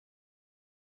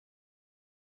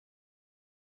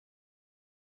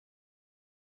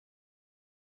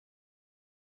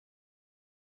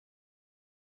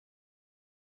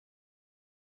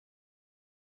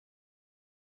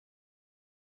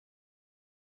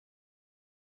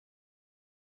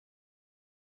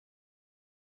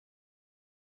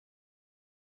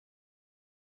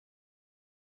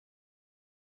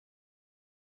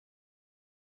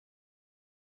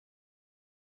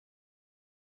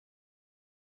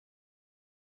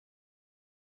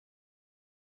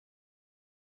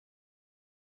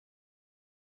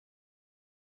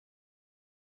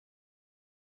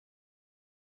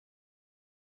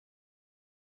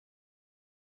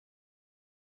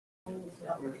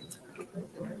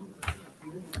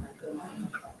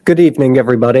Good evening,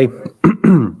 everybody.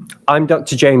 I'm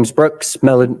Dr. James Brooks,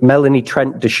 Melanie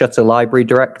Trent de Schutter Library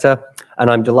Director, and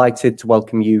I'm delighted to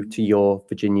welcome you to your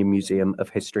Virginia Museum of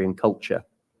History and Culture.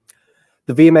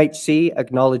 The VMHC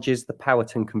acknowledges the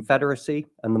Powhatan Confederacy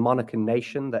and the Monacan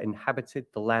Nation that inhabited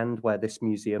the land where this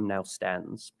museum now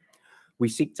stands. We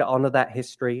seek to honor that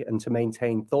history and to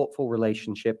maintain thoughtful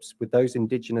relationships with those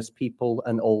Indigenous people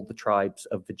and all the tribes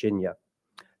of Virginia.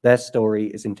 Their story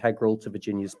is integral to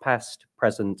Virginia's past,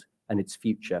 present, and its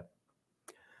future.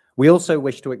 We also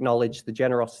wish to acknowledge the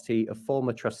generosity of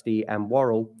former trustee Anne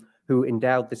Worrell, who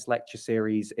endowed this lecture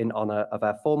series in honor of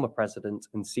our former president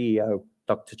and CEO,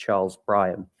 Dr. Charles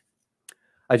Bryan.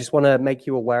 I just want to make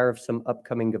you aware of some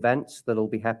upcoming events that will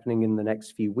be happening in the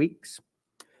next few weeks.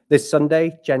 This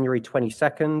Sunday, January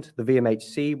 22nd, the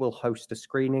VMHC will host a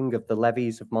screening of The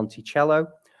Levees of Monticello,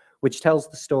 which tells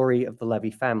the story of the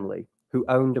Levee family, who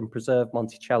owned and preserved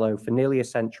Monticello for nearly a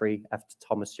century after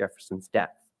Thomas Jefferson's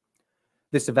death.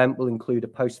 This event will include a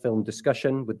post-film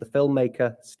discussion with the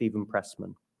filmmaker, Stephen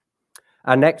Pressman.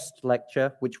 Our next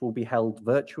lecture, which will be held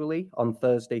virtually on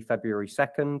Thursday, February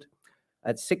 2nd,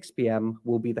 at 6 p.m.,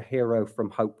 will be The Hero from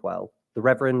Hopewell, the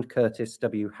Reverend Curtis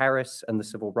W. Harris and the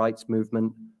Civil Rights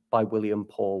Movement by William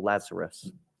Paul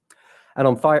Lazarus. And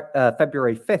on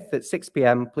February 5th at 6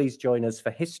 p.m., please join us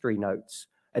for History Notes,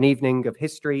 an evening of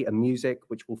history and music,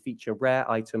 which will feature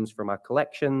rare items from our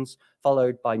collections,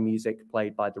 followed by music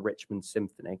played by the Richmond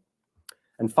Symphony.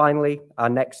 And finally, our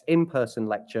next in-person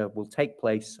lecture will take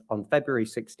place on February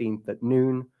 16th at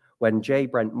noon, when J.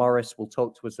 Brent Morris will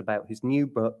talk to us about his new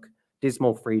book,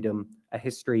 Dismal Freedom, A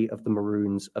History of the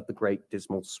Maroons of the Great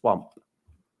Dismal Swamp.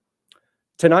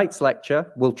 Tonight's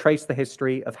lecture will trace the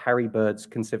history of Harry Byrd's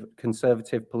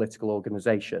conservative political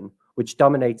organization, which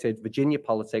dominated Virginia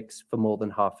politics for more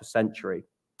than half a century.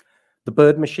 The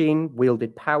Byrd machine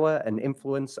wielded power and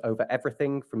influence over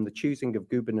everything from the choosing of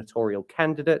gubernatorial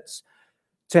candidates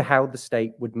to how the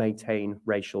state would maintain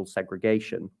racial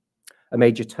segregation. A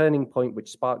major turning point which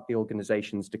sparked the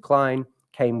organization's decline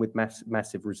came with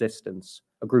massive resistance,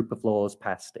 a group of laws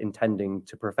passed intending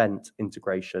to prevent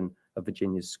integration of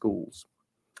Virginia's schools.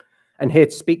 And here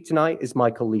to speak tonight is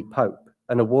Michael Lee Pope,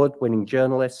 an award-winning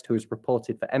journalist who has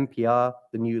reported for NPR,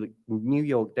 the New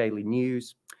York Daily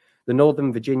News, the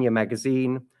Northern Virginia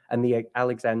Magazine, and the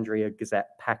Alexandria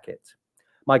Gazette Packet.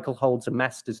 Michael holds a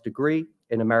master's degree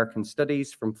in American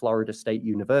Studies from Florida State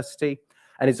University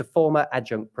and is a former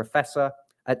adjunct professor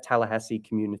at Tallahassee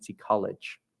Community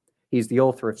College. He is the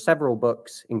author of several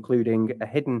books, including A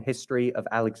Hidden History of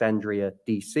Alexandria,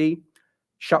 D.C.,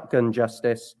 Shotgun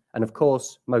Justice, and of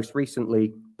course, most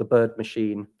recently, The Byrd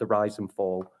Machine, The Rise and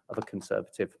Fall of a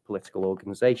Conservative Political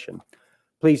Organization.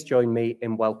 Please join me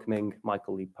in welcoming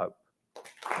Michael Lee Pope.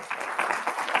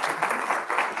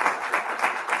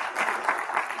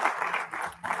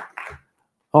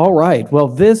 All right. Well,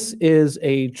 this is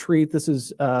a treat. This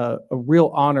is a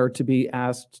real honor to be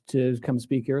asked to come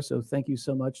speak here. So thank you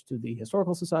so much to the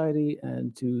Historical Society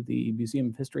and to the Museum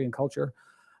of History and Culture.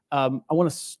 I want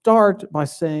to start by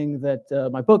saying that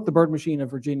my book, The Byrd Machine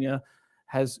of Virginia,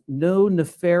 has no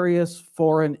nefarious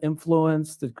foreign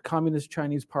influence. The Communist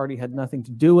Chinese Party had nothing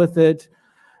to do with it.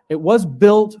 It was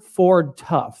built Ford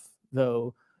tough,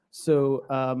 though. So,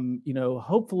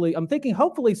 hopefully, I'm thinking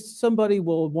hopefully somebody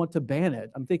will want to ban it.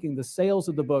 I'm thinking the sales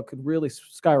of the book could really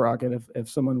skyrocket if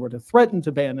someone were to threaten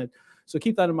to ban it. So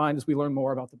keep that in mind as we learn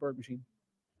more about the Byrd Machine.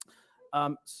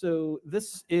 So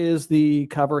this is the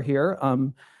cover here.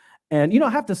 And, I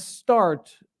have to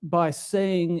start by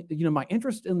saying, my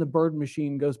interest in the Byrd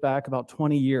Machine goes back about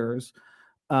 20 years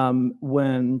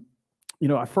when,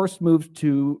 I first moved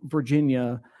to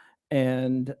Virginia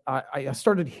and I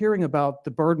started hearing about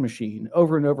the Byrd Machine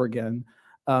over and over again.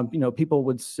 People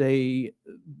would say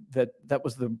that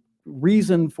was the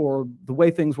reason for the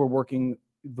way things were working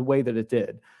the way that it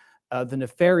did. The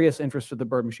nefarious interest of the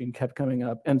Byrd Machine kept coming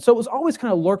up. And so it was always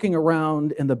kind of lurking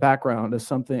around in the background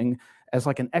as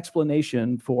like an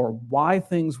explanation for why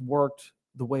things worked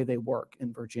the way they work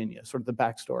in Virginia, sort of the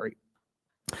backstory.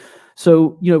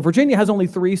 So, Virginia has only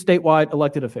 3 statewide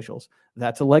elected officials.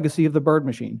 That's a legacy of the Byrd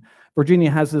Machine. Virginia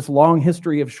has this long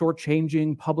history of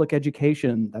shortchanging public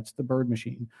education. That's the Byrd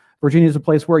Machine. Virginia is a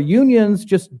place where unions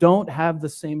just don't have the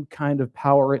same kind of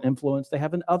power and influence they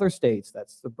have in other states.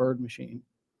 That's the Byrd Machine.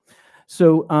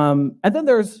 So, and then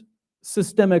there's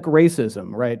systemic racism,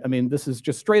 right? I mean, this is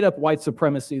just straight up white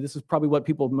supremacy. This is probably what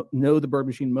people know the Byrd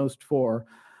Machine most for.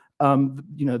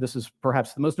 This is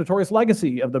perhaps the most notorious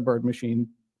legacy of the Byrd Machine,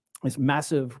 is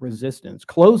massive resistance,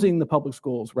 closing the public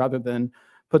schools rather than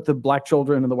put the black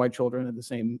children and the white children in the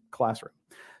same classroom.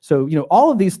 So,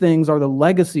 all of these things are the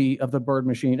legacy of the Byrd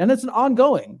machine, and it's an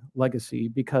ongoing legacy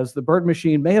because the Byrd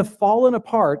machine may have fallen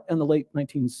apart in the late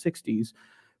 1960s,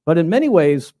 but in many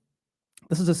ways,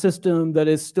 this is a system that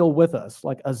is still with us,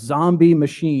 like a zombie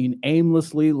machine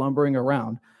aimlessly lumbering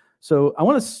around. So I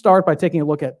want to start by taking a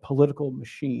look at political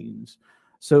machines.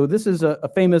 So this is a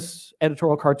famous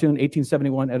editorial cartoon,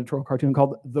 1871 editorial cartoon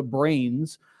called The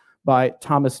Brains by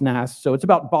Thomas Nast. So it's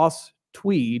about Boss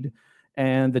Tweed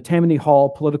and the Tammany Hall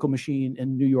political machine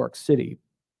in New York City.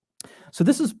 So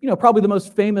this is, probably the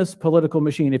most famous political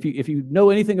machine. If you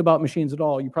know anything about machines at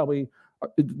all, you probably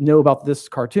know about this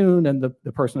cartoon and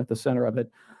the person at the center of it.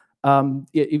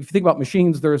 If you think about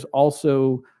machines, there's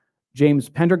also James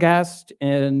Pendergast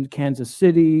in Kansas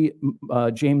City,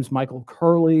 James Michael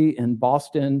Curley in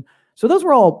Boston. So those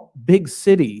were all big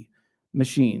city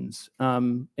machines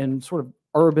in sort of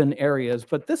urban areas,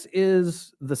 but this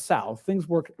is the South. Things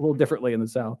work a little differently in the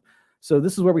South. So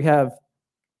this is where we have,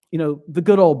 the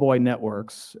good old boy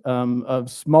networks of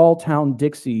small town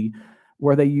Dixie,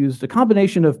 where they used a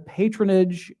combination of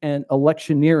patronage and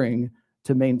electioneering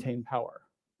to maintain power.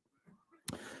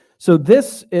 So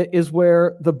this is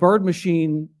where the Byrd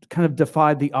machine kind of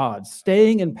defied the odds,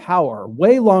 staying in power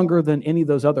way longer than any of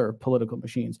those other political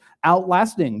machines,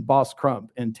 outlasting Boss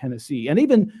Crump in Tennessee, and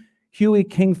even Huey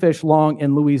Kingfish Long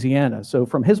in Louisiana. So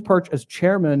from his perch as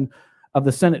chairman of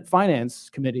the Senate Finance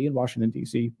Committee in Washington,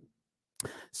 D.C.,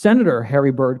 Senator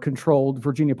Harry Byrd controlled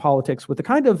Virginia politics with a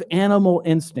kind of animal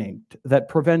instinct that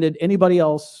prevented anybody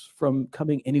else from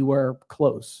coming anywhere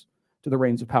close to the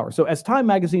reins of power. So as Time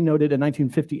magazine noted in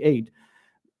 1958,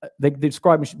 they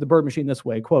described the Byrd machine this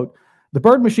way, quote, "The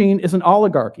Byrd machine is an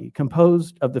oligarchy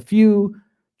composed of the few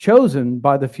chosen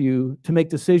by the few to make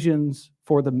decisions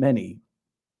for the many."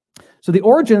 So the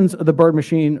origins of the Byrd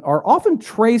machine are often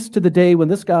traced to the day when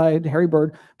this guy, Harry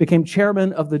Byrd, became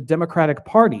chairman of the Democratic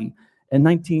Party in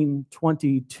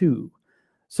 1922.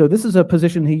 So this is a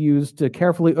position he used to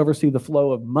carefully oversee the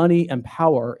flow of money and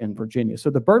power in Virginia. So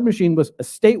the Byrd machine was a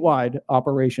statewide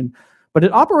operation, but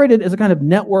it operated as a kind of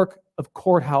network of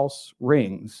courthouse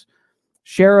rings.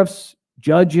 Sheriffs,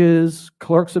 judges,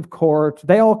 clerks of court,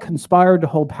 they all conspired to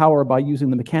hold power by using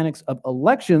the mechanics of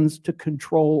elections to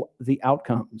control the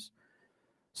outcomes.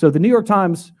 So the New York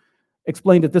Times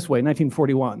explained it this way in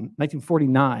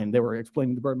 1949, they were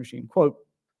explaining the Byrd machine, quote,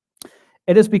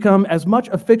 "It has become as much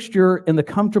a fixture in the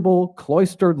comfortable,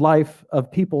 cloistered life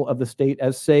of people of the state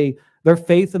as, say, their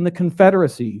faith in the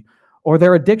Confederacy or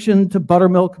their addiction to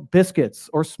buttermilk biscuits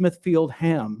or Smithfield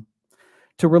ham.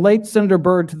 To relate Senator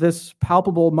Byrd to this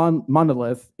palpable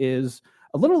monolith is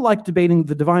a little like debating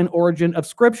the divine origin of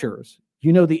scriptures.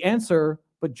 You know the answer,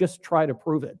 but just try to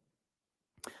prove it."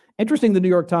 Interesting, the New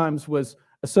York Times was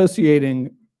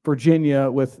associating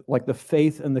Virginia with like the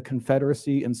faith in the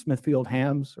Confederacy and Smithfield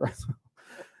hams, right?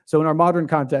 So in our modern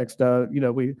context, we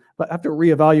have to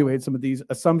reevaluate some of these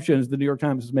assumptions the New York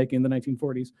Times was making in the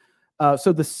 1940s.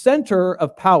 So the center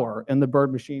of power in the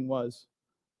Byrd machine was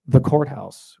the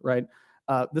courthouse, right?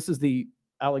 This is the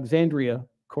Alexandria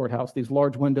courthouse, these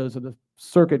large windows of the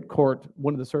circuit court,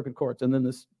 one of the circuit courts. And then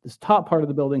this top part of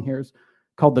the building here is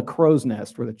called the Crow's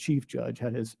Nest, where the chief judge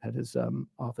had his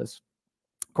office,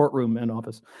 courtroom and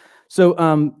office. So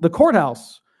the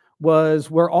courthouse was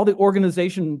where all the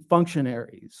organization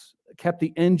functionaries kept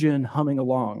the engine humming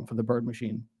along for the Byrd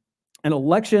machine. And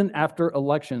election after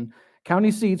election, county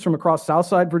seats from across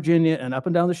Southside Virginia and up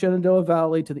and down the Shenandoah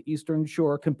Valley to the Eastern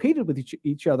Shore competed with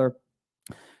each other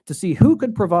to see who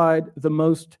could provide the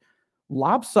most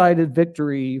lopsided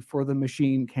victory for the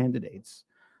machine candidates.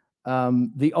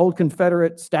 The old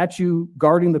Confederate statue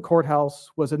guarding the courthouse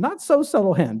was a not so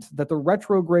subtle hint that the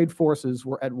retrograde forces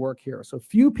were at work here. So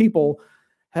few people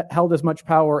held as much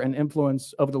power and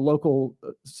influence over the local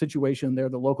situation there,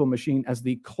 the local machine, as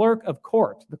the clerk of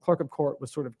court. The clerk of court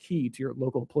was sort of key to your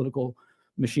local political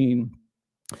machine.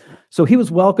 So he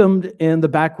was welcomed in the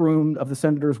back room of the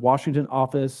senator's Washington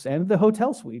office and the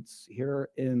hotel suites here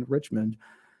in Richmond.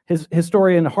 His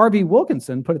historian Harvey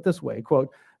Wilkinson put it this way, quote,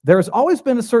 "There has always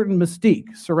been a certain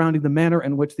mystique surrounding the manner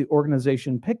in which the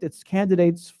organization picked its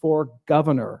candidates for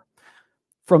governor.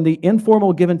 From the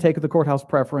informal give and take of the courthouse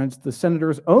preference, the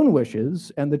senator's own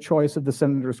wishes, and the choice of the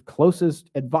senator's closest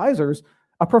advisors,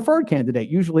 a preferred candidate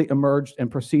usually emerged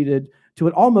and proceeded to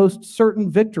an almost certain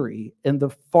victory in the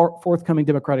forthcoming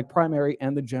Democratic primary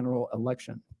and the general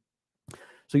election."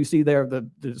 So you see there the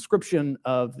description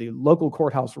of the local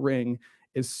courthouse ring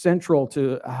is central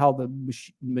to how the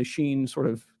machine sort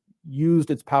of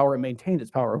used its power and maintained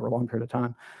its power over a long period of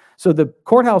time. So the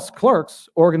courthouse clerks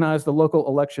organized the local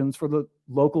elections for the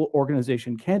local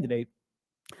organization candidate.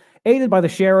 Aided by the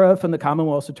sheriff and the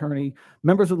Commonwealth's attorney,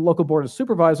 members of the local board of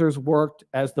supervisors worked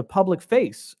as the public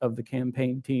face of the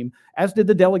campaign team, as did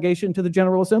the delegation to the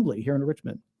General Assembly here in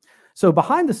Richmond. So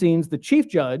behind the scenes, the chief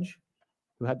judge,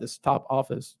 who had this top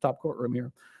courtroom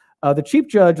here, the chief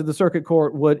judge of the circuit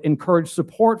court would encourage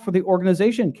support for the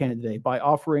organization candidate by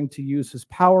offering to use his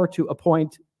power to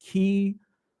appoint key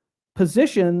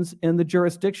positions in the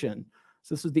jurisdiction.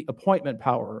 So this is the appointment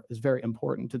power is very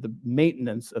important to the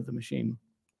maintenance of the machine.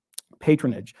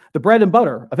 Patronage. The bread and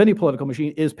butter of any political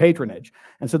machine is patronage.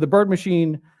 And so the Byrd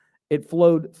machine, it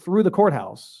flowed through the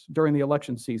courthouse during the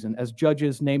election season as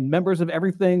judges named members of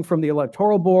everything from the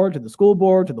electoral board to the school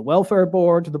board to the welfare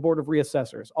board to the board of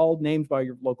reassessors, all named by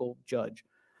your local judge.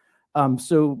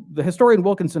 So the historian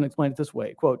Wilkinson explained it this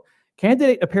way, quote,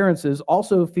 candidate appearances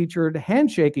also featured a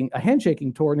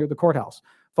handshaking tour near the courthouse,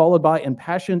 followed by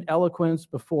impassioned eloquence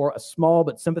before a small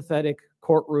but sympathetic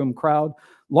courtroom crowd,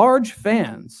 large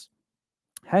fans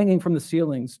hanging from the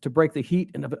ceilings to break the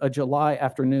heat in a July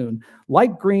afternoon,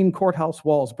 light green courthouse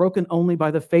walls broken only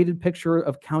by the faded picture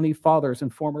of county fathers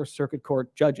and former circuit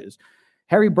court judges.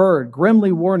 Harry Byrd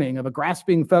grimly warning of a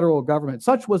grasping federal government.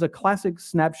 Such was a classic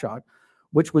snapshot,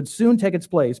 which would soon take its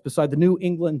place beside the New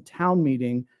England town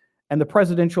meeting and the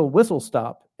presidential whistle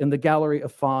stop in the gallery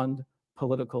of fond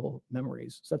political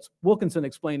memories. So that's Wilkinson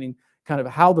explaining kind of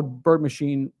how the Byrd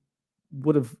machine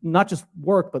would have not just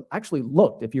worked, but actually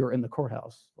looked if you were in the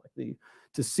courthouse, like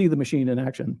to see the machine in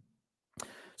action.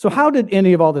 So how did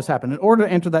any of all this happen? In order to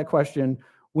answer that question,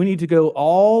 we need to go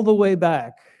all the way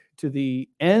back to the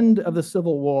end of the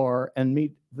Civil War and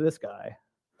meet this guy.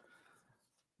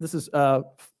 This is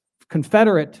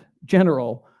Confederate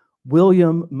General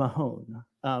William Mahone.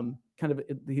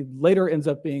 He later ends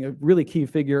up being a really key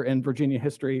figure in Virginia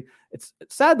history. It's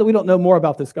sad that we don't know more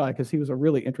about this guy because he was a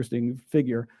really interesting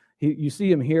figure. You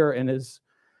see him here in his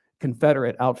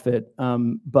Confederate outfit,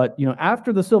 but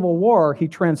after the Civil War, he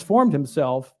transformed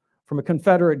himself from a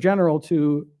Confederate general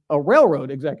to a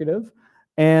railroad executive,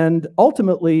 and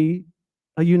ultimately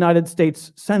a United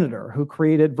States senator who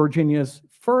created Virginia's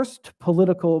first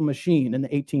political machine in the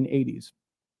 1880s.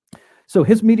 So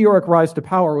his meteoric rise to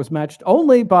power was matched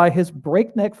only by his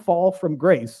breakneck fall from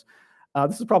grace.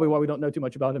 This is probably why we don't know too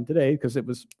much about him today, because it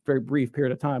was a very brief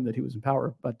period of time that he was in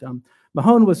power. But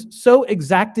Mahone was so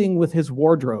exacting with his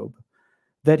wardrobe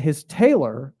that his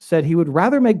tailor said he would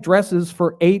rather make dresses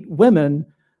for 8 women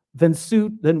than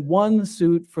one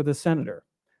suit for the senator.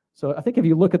 So I think if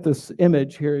you look at this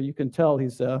image here, you can tell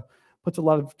he's puts a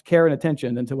lot of care and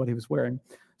attention into what he was wearing.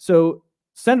 So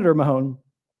Senator Mahone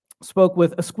spoke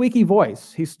with a squeaky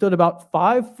voice. He stood about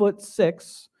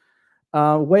 5'6",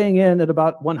 weighing in at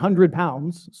about 100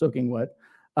 pounds, soaking wet.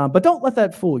 But don't let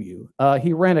that fool you.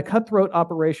 He ran a cutthroat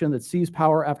operation that seized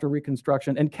power after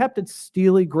Reconstruction and kept its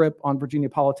steely grip on Virginia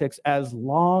politics as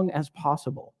long as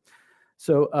possible.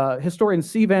 So historian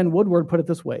C. Van Woodward put it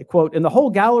this way, quote, in the whole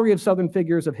gallery of Southern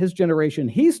figures of his generation,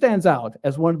 he stands out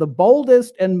as one of the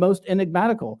boldest and most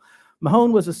enigmatical.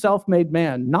 Mahone was a self-made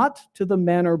man, not to the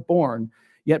manner born,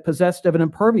 yet possessed of an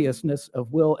imperviousness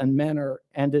of will and manner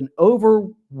and an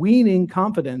overweening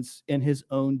confidence in his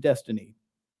own destiny.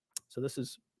 So this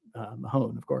is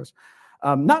Mahone, of course.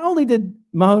 Not only did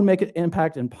Mahone make an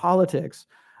impact in politics,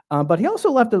 but he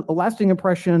also left a lasting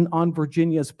impression on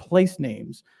Virginia's place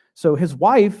names. So his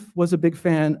wife was a big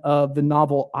fan of the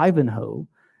novel Ivanhoe,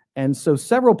 and so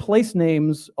several place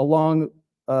names along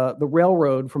the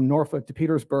railroad from Norfolk to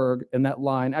Petersburg in that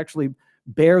line actually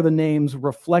bear the names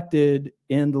reflected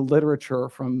in the literature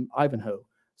from Ivanhoe.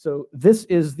 So this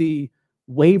is the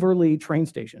Waverly train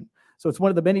station. So it's one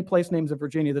of the many place names of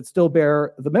Virginia that still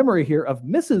bear the memory here of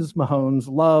Mrs. Mahone's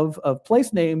love of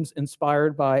place names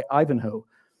inspired by Ivanhoe.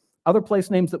 Other place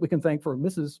names that we can thank for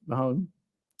Mrs. Mahone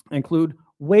include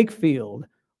Wakefield,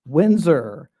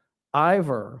 Windsor,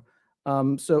 Ivor.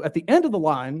 So at the end of the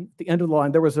line,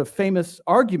 there was a famous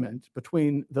argument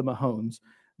between the Mahones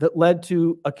that led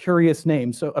to a curious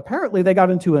name. So apparently they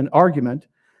got into an argument,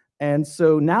 and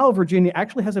so now Virginia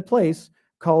actually has a place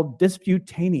called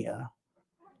Disputania,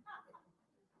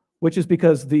 which is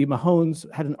because the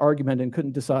Mahones had an argument and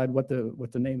couldn't decide what to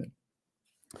name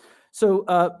it. So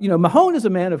Mahone is a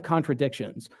man of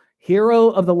contradictions, hero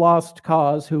of the lost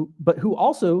cause, who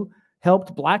also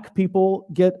helped Black people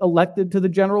get elected to the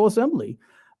General Assembly,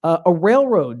 a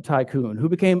railroad tycoon who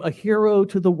became a hero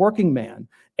to the working man,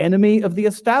 enemy of the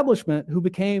establishment who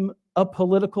became a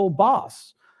political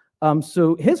boss.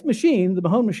 So his machine, the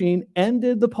Mahone machine,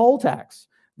 ended the poll tax.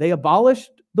 They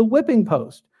abolished the whipping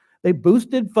post. They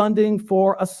boosted funding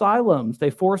for asylums.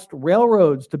 They forced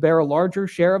railroads to bear a larger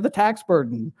share of the tax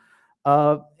burden.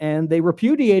 and they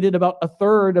repudiated about a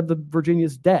third of the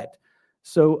Virginia's debt.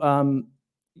 So,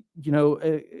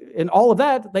 in all of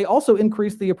that, they also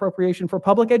increased the appropriation for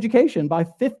public education by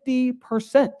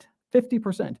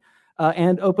 50%,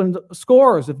 and opened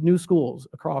scores of new schools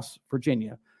across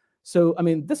Virginia. So, I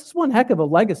mean, this is one heck of a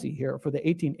legacy here for the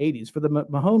 1880s, for the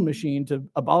Mahone machine to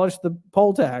abolish the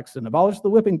poll tax and abolish the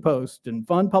whipping post and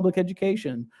fund public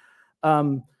education.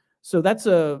 So that's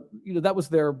those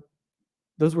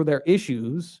were their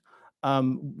issues.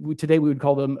 Today we would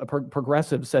call them a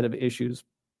progressive set of issues.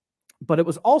 But it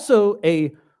was also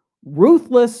a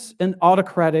ruthless and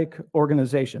autocratic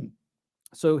organization.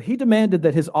 So he demanded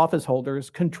that his office holders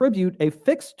contribute a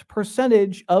fixed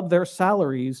percentage of their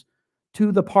salaries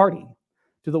to the party,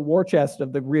 to the war chest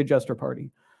of the Readjuster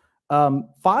Party.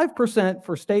 5%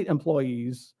 for state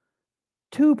employees,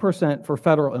 2% for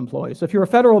federal employees. So if you're a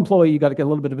federal employee, you got to get a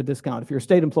little bit of a discount. If you're a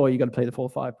state employee, you got to pay the full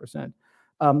 5%.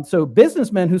 So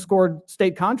businessmen who scored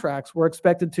state contracts were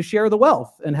expected to share the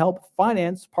wealth and help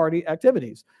finance party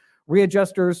activities.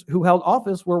 Readjusters who held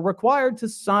office were required to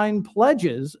sign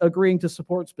pledges agreeing to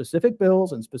support specific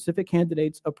bills and specific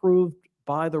candidates approved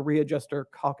by the Readjuster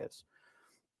caucus.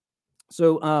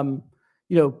 So,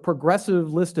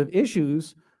 progressive list of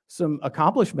issues, some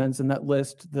accomplishments in that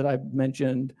list that I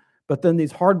mentioned, but then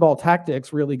these hardball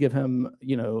tactics really give him,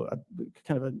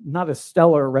 not a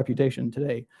stellar reputation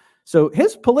today. So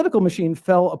his political machine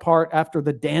fell apart after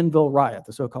the Danville riot,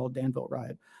 the so-called Danville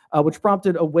riot, which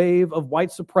prompted a wave of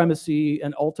white supremacy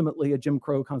and ultimately a Jim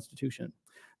Crow constitution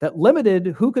that limited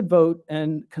who could vote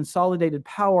and consolidated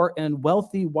power in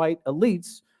wealthy white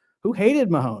elites who hated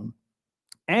Mahone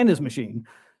and his machine.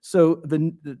 So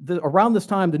around this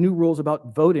time, the new rules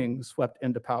about voting swept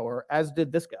into power, as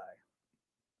did this guy,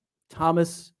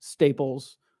 Thomas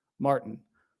Staples Martin.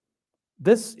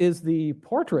 This is the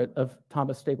portrait of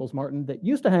Thomas Staples Martin that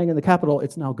used to hang in the Capitol.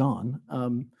 It's now gone,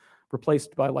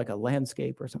 replaced by like a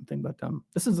landscape or something. But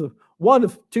this is one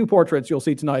of two portraits you'll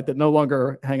see tonight that no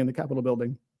longer hang in the Capitol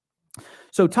building.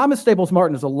 So Thomas Staples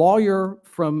Martin is a lawyer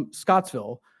from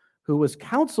Scottsville who was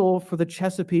counsel for the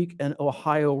Chesapeake and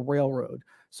Ohio Railroad.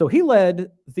 So he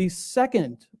led the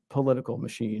second political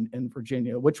machine in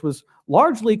Virginia, which was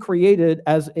largely created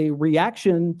as a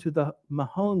reaction to the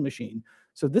Mahone machine.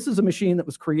 So this is a machine that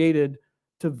was created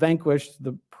to vanquish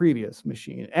the previous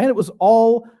machine. And it was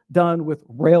all done with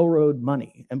railroad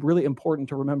money. And really important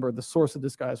to remember, the source of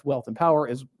this guy's wealth and power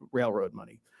is railroad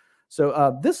money.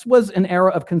 So this was an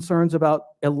era of concerns about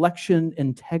election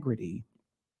integrity.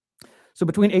 So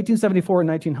between 1874 and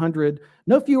 1900,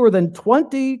 no fewer than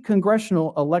 20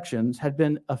 congressional elections had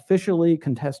been officially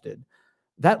contested.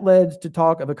 That led to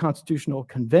talk of a constitutional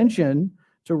convention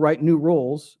to write new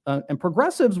rules, and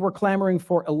progressives were clamoring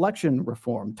for election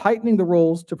reform, tightening the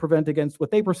rules to prevent against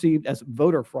what they perceived as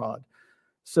voter fraud.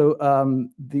 So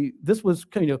this was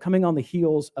coming on the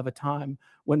heels of a time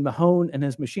when Mahone and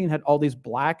his machine had all these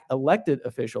black elected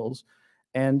officials,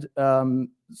 and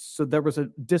so there was a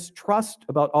distrust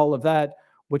about all of that,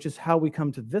 which is how we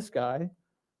come to this guy,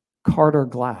 Carter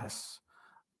Glass.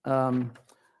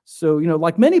 So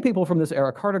like many people from this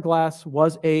era, Carter Glass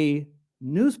was a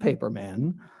newspaper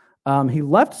man. He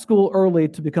left school early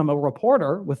to become a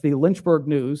reporter with the Lynchburg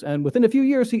News, and within a few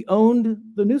years, he owned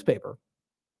the newspaper.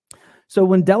 So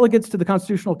when delegates to the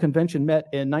Constitutional Convention met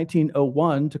in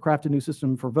 1901 to craft a new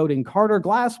system for voting, Carter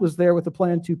Glass was there with a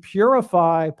plan to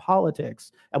purify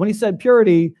politics. And when he said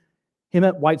purity, he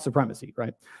meant white supremacy,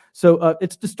 right? So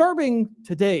it's disturbing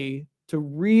today to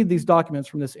read these documents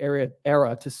from this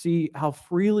era to see how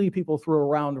freely people threw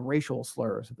around racial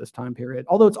slurs at this time period.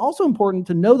 Although it's also important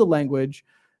to know the language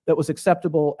that was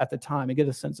acceptable at the time and get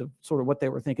a sense of sort of what they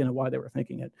were thinking and why they were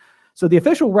thinking it. So the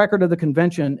official record of the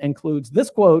convention includes this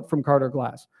quote from Carter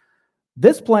Glass.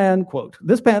 This plan, quote,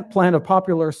 this plan of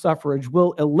popular suffrage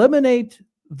will eliminate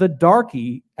the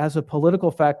darky as a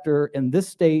political factor in this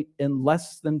state in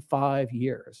less than 5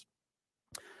 years.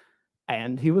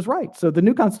 And he was right. So the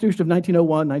new Constitution of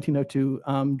 1901,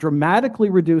 1902 dramatically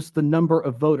reduced the number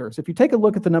of voters. If you take a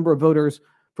look at the number of voters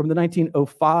from the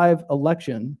 1905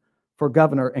 election for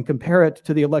governor and compare it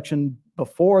to the election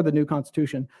before the new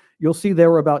Constitution, you'll see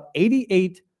there were about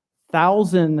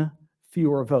 88,000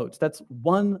 fewer votes. That's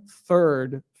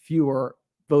 1/3 fewer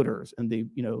voters and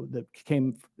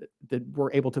that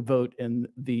were able to vote in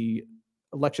the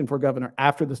election for governor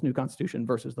after this new Constitution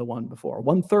versus the one before.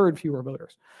 1/3 fewer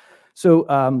voters. So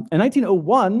in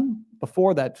 1901,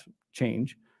 before that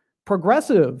change,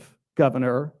 progressive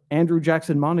governor Andrew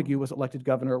Jackson Montague was elected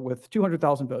governor with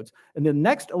 200,000 votes. In the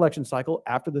next election cycle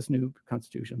after this new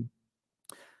Constitution,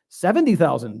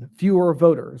 70,000 fewer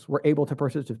voters were able to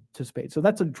participate. So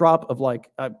that's a drop of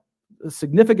like a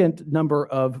significant number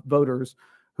of voters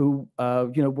who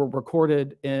were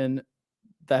recorded in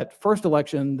that first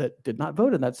election that did not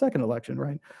vote in that second election,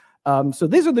 right? So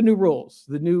these are the new rules.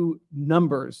 The new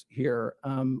numbers here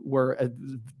were a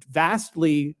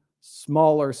vastly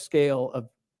smaller scale of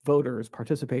voters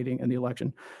participating in the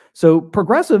election. So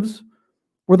progressives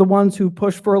were the ones who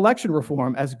pushed for election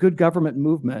reform as good government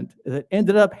movement that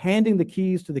ended up handing the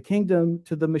keys to the kingdom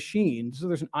to the machine. So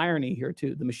there's an irony here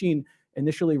too. The machine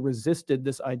initially resisted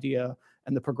this idea,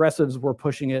 and the progressives were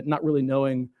pushing it, not really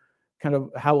knowing kind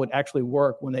of how it would actually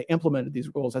work when they implemented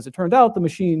these rules. As it turned out, the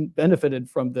machine benefited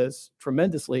from this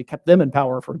tremendously, kept them in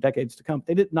power for decades to come.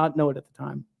 They did not know it at the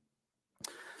time.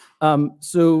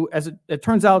 So as it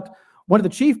turns out, one of the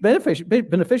chief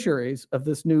beneficiaries of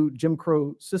this new Jim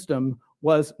Crow system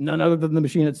was none other than the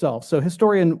machine itself. So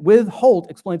historian Wythe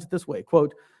Holt explains it this way,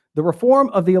 quote, "The reform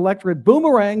of the electorate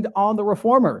boomeranged on the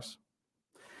reformers.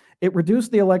 It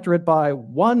reduced the electorate by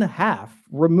 1/2,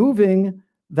 removing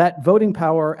that voting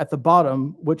power at the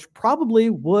bottom, which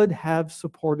probably would have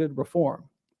supported reform."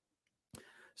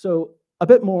 So a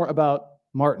bit more about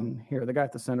Martin here, the guy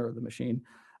at the center of the machine.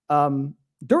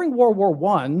 During World War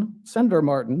I, Senator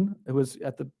Martin, who was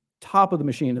at the top of the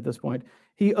machine at this point,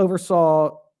 he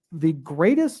oversaw the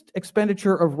greatest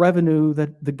expenditure of revenue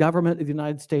that the government of the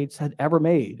United States had ever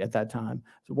made at that time.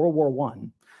 So World War I.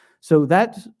 So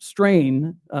that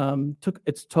strain took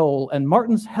its toll, and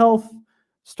Martin's health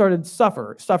started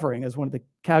suffering as one of the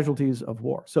casualties of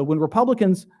war. So when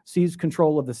Republicans seized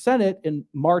control of the Senate in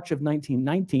March of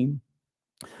 1919,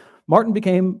 Martin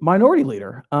became minority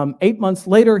leader. 8 months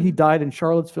later, he died in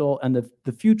Charlottesville, and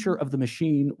the future of the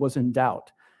machine was in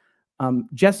doubt.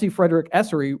 Jesse Frederick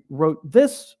Essery wrote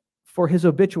this for his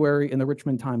obituary in the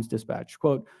Richmond Times-Dispatch,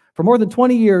 quote, "For more than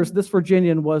 20 years, this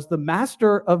Virginian was the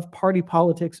master of party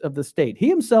politics of the state. He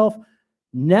himself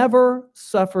never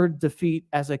suffered defeat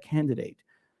as a candidate,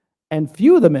 and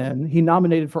few of the men he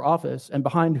nominated for office and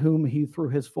behind whom he threw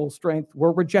his full strength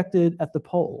were rejected at the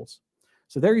polls."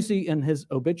 So there you see in his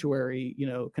obituary,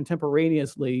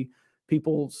 contemporaneously,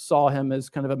 people saw him as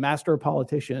kind of a master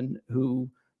politician who,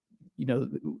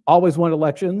 always won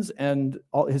elections, and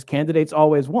his candidates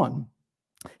always won.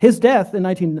 His death in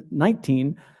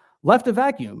 1919 left a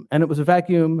vacuum, and it was a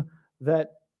vacuum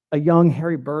that a young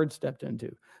Harry Byrd stepped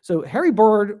into. So Harry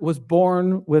Byrd was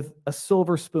born with a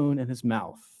silver spoon in his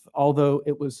mouth, although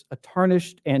it was a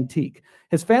tarnished antique.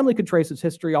 His family could trace its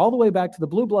history all the way back to the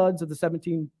Blue Bloods of the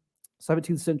 17th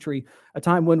century, a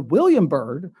time when William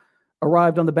Byrd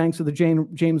arrived on the banks of the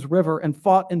James River and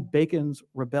fought in Bacon's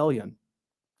Rebellion.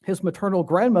 His maternal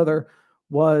grandmother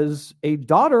was a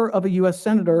daughter of a U.S.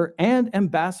 senator and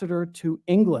ambassador to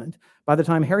England. By the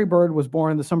time Harry Byrd was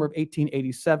born in the summer of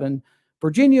 1887,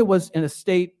 Virginia was in a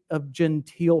state of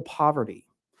genteel poverty.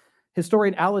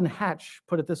 Historian Alan Hatch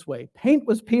put it this way: "Paint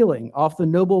was peeling off the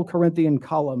noble Corinthian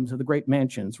columns of the great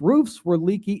mansions. Roofs were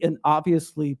leaky and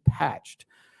obviously patched.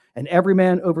 And every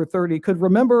man over 30 could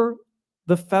remember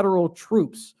the federal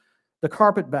troops, the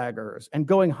carpetbaggers, and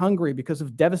going hungry because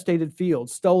of devastated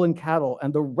fields, stolen cattle,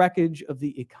 and the wreckage of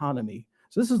the economy."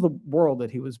 So this is the world that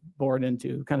he was born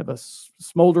into, kind of a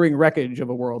smoldering wreckage of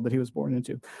a world that he was born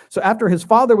into. So after his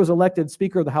father was elected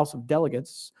Speaker of the House of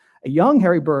Delegates, a young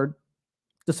Harry Byrd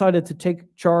decided to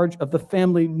take charge of the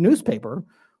family newspaper,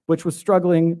 which was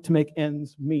struggling to make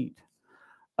ends meet.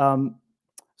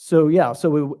 So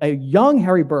a young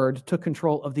Harry Byrd took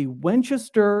control of the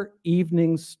Winchester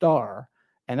Evening Star,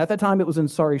 and at that time it was in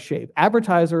sorry shape.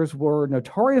 Advertisers were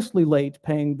notoriously late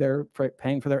paying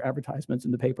for their advertisements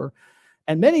in the paper,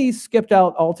 and many skipped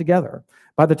out altogether.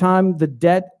 By the time the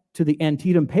debt to the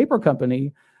Antietam Paper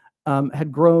Company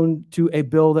had grown to a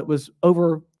bill that was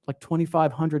over like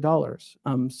 $2,500.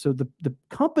 So the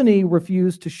company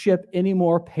refused to ship any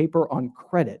more paper on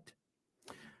credit.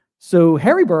 So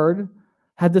Harry Byrd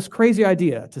had this crazy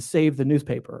idea to save the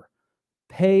newspaper: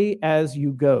 pay as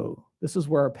you go. This is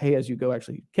where pay as you go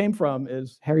actually came from,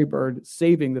 is Harry Byrd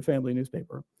saving the family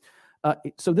newspaper.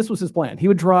 So this was his plan. He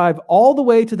would drive all the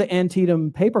way to the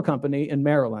Antietam Paper Company in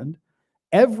Maryland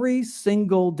every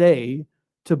single day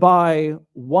to buy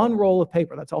one roll of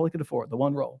paper. That's all he could afford, the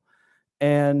one roll.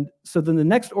 And so then the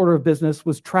next order of business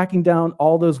was tracking down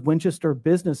all those Winchester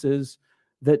businesses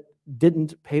that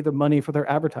didn't pay the money for their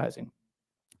advertising.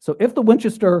 So if the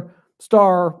Winchester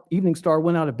Evening Star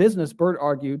went out of business, Byrd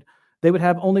argued, they would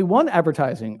have only one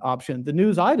advertising option, the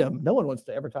news item. No one wants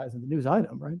to advertise in the news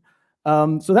item, right?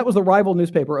 So that was the rival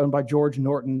newspaper owned by George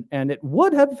Norton, and it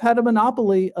would have had a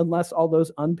monopoly unless all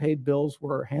those unpaid bills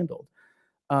were handled.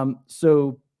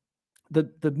 So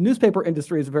the newspaper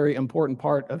industry is a very important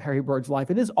part of Harry Byrd's life.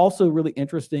 It is also really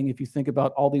interesting if you think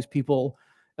about all these people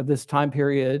of this time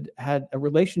period had a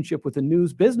relationship with the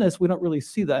news business. We don't really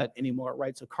see that anymore,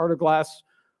 right? So Carter Glass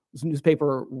was a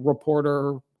newspaper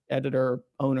reporter, editor,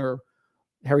 owner.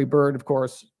 Harry Byrd, of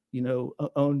course,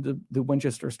 owned the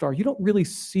Winchester Star. You don't really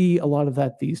see a lot of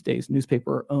that these days,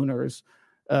 newspaper owners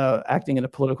acting in a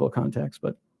political context,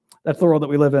 but that's the world that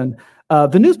we live in.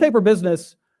 The newspaper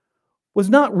business was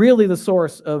not really the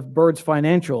source of Byrd's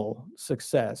financial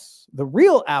success. The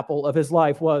real apple of his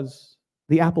life was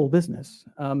the apple business.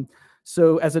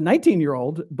 So as a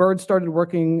 19-year-old, Byrd started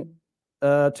working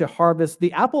to harvest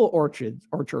the apple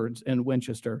orchards in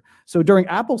Winchester. So during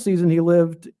apple season, he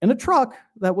lived in a truck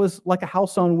that was like a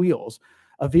house on wheels,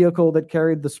 a vehicle that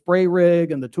carried the spray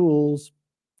rig and the tools.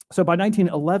 So by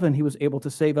 1911, he was able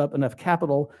to save up enough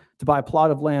capital to buy a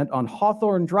plot of land on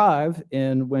Hawthorne Drive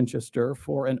in Winchester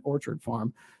for an orchard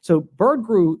farm. So Byrd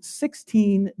grew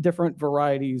 16 different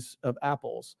varieties of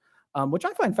apples, which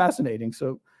I find fascinating.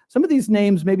 So some of these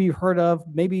names maybe you've heard of,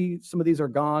 maybe some of these are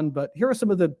gone, but here are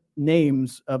some of the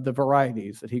names of the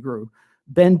varieties that he grew.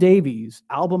 Ben Davies,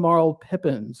 Albemarle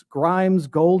Pippins, Grimes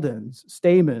Goldens,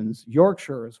 Stamens,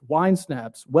 Yorkshires, Wine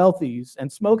Snaps, Wealthies,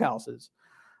 and Smokehouses.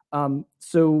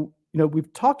 So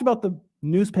we've talked about the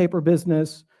newspaper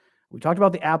business. We talked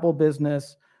about the apple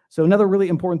business. So another really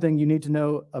important thing you need to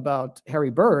know about Harry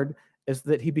Byrd is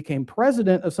that he became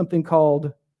president of something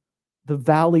called the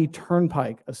Valley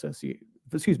Turnpike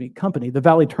Company, the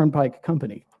Valley Turnpike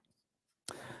Company.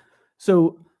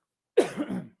 So,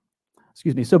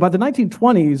 so by the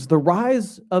 1920s, the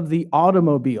rise of the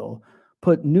automobile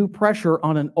put new pressure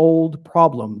on an old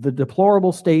problem, the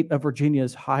deplorable state of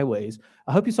Virginia's highways.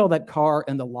 I hope you saw that car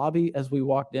in the lobby as we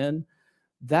walked in.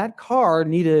 That car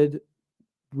needed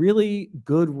really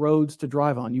good roads to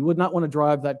drive on. You would not want to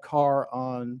drive that car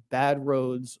on bad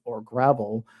roads or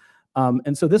gravel.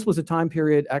 And so this was a time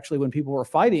period actually when people were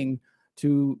fighting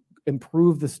to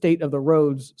improve the state of the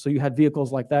roads so you had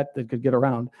vehicles like that could get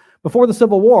around. Before the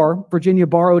Civil War, Virginia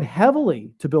borrowed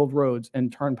heavily to build roads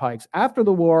and turnpikes. After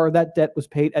the war, that debt was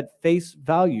paid at face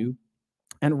value,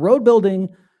 and road building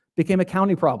became a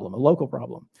county problem, a local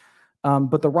problem.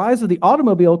 But the rise of the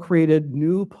automobile created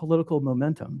new political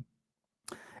momentum.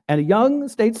 And a young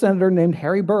state senator named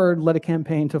Harry Byrd led a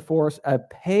campaign to force a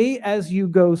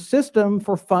pay-as-you-go system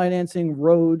for financing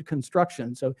road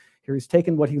construction. So here he's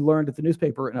taken what he learned at the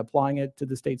newspaper and applying it to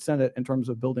the state Senate in terms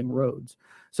of building roads.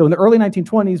 So in the early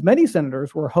 1920s, many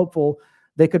senators were hopeful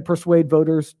they could persuade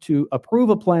voters to approve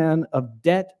a plan of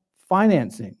debt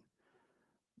financing.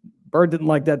 Byrd didn't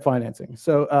like debt financing,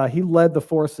 so he led the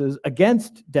forces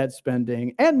against debt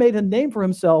spending and made a name for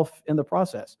himself in the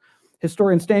process.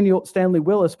 Historian Stanley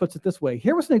Willis puts it this way: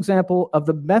 here was an example of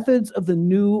the methods of the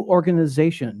new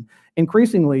organization.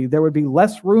 Increasingly, there would be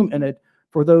less room in it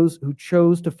for those who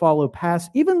chose to follow paths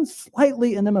even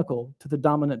slightly inimical to the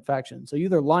dominant faction. So you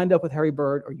either lined up with Harry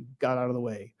Byrd or you got out of the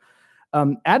way.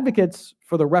 Advocates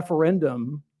for the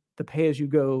referendum, the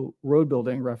pay-as-you-go road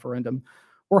building referendum,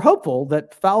 were hopeful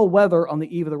that foul weather on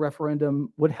the eve of the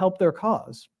referendum would help their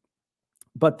cause.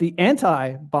 But the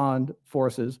anti-bond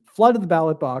forces flooded the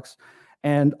ballot box,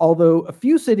 and although a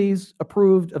few cities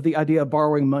approved of the idea of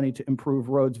borrowing money to improve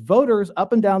roads, voters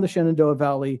up and down the Shenandoah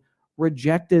Valley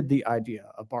rejected the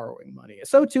idea of borrowing money.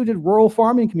 So too did rural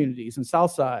farming communities in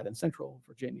Southside and Central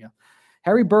Virginia.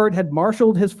 Harry Byrd had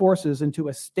marshaled his forces into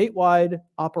a statewide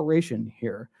operation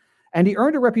here, and he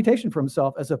earned a reputation for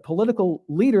himself as a political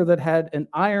leader that had an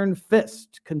iron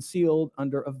fist concealed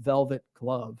under a velvet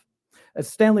glove. As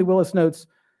Stanley Willis notes,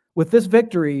 with this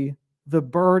victory, the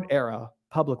Byrd era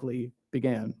publicly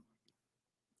began.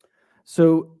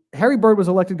 So Harry Byrd was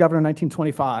elected governor in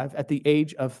 1925 at the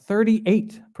age of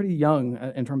 38, pretty young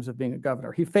in terms of being a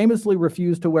governor. He famously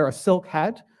refused to wear a silk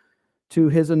hat to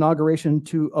his inauguration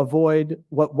to avoid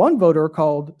what one voter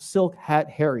called Silk Hat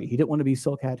Harry. He didn't want to be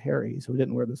Silk Hat Harry, so he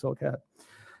didn't wear the silk hat.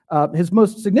 His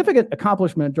most significant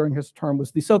accomplishment during his term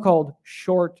was the so-called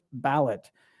short ballot,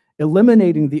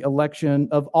 eliminating the election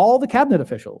of all the cabinet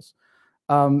officials.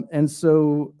 And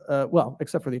so, well,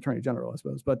 except for the attorney general, I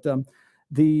suppose, but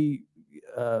the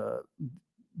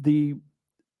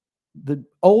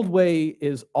old way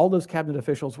is all those cabinet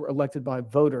officials were elected by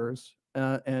voters,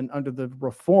 and under the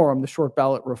reform, the short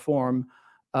ballot reform,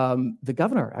 the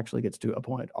governor actually gets to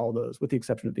appoint all those, with the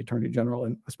exception of the attorney general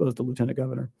and I suppose the lieutenant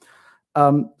governor.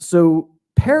 So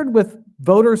paired with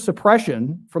voter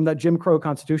suppression from that Jim Crow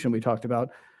Constitution we talked about,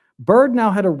 Byrd now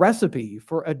had a recipe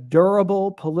for a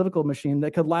durable political machine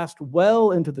that could last well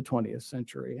into the 20th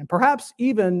century, and perhaps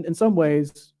even in some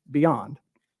ways beyond.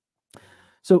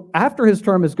 So after his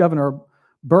term as governor,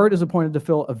 Byrd is appointed to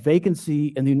fill a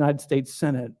vacancy in the United States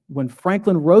Senate when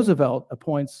Franklin Roosevelt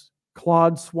appoints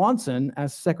Claude Swanson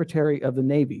as Secretary of the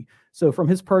Navy. So from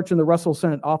his perch in the Russell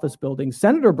Senate Office Building,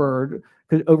 Senator Byrd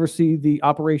could oversee the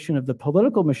operation of the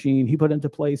political machine he put into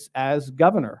place as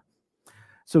governor.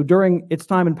 So during its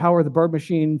time in power, the Byrd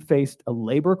machine faced a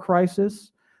labor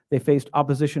crisis. They faced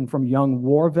opposition from young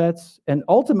war vets and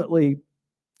ultimately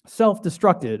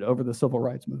self-destructed over the civil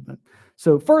rights movement.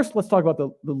 So first, let's talk about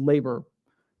the labor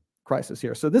crisis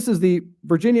here. So this is the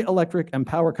Virginia Electric and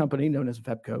Power Company, known as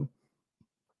VEPCO.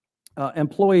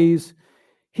 Employees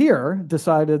here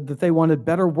decided that they wanted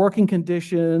better working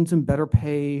conditions and better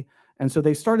pay, and so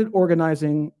they started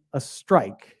organizing a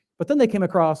strike. But then they came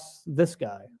across this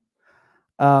guy,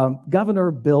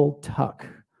 Governor Bill Tuck,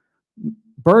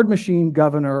 Byrd machine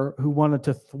governor who wanted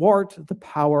to thwart the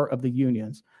power of the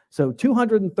unions. So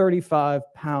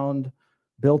 235-pound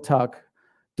Bill Tuck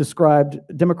described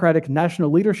Democratic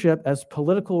national leadership as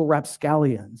political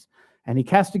rapscallions, and he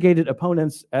castigated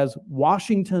opponents as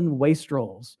Washington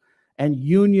wastrels and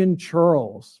Union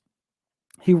churls.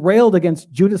 He railed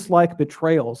against Judas-like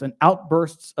betrayals and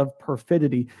outbursts of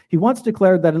perfidy. He once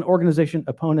declared that an organization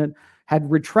opponent had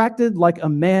retracted like a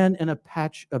man in a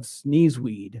patch of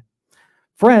sneezeweed.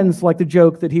 Friends like to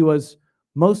joke that he was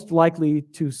most likely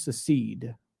to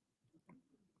secede.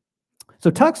 So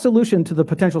Tuck's solution to the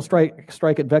potential strike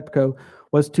at VEPCO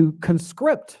was to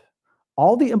conscript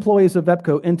all the employees of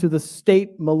VEPCO into the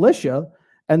state militia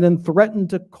and then threaten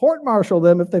to court-martial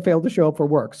them if they failed to show up for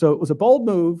work. So it was a bold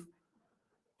move,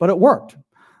 but it worked.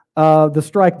 The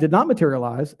strike did not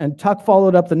materialize, and Tuck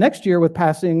followed up the next year with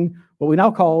passing what we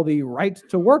now call the Right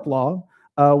to Work Law,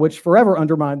 which forever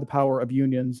undermined the power of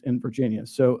unions in Virginia.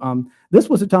 So this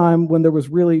was a time when there was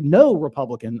really no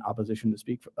Republican opposition to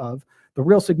speak of. The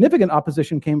real significant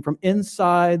opposition came from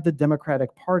inside the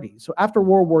Democratic Party. So after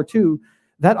World War II,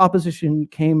 that opposition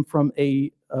came from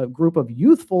a group of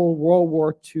youthful World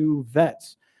War II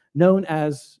vets known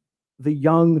as the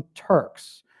Young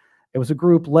Turks. It was a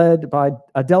group led by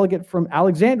a delegate from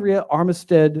Alexandria,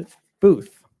 Armistead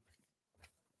Booth.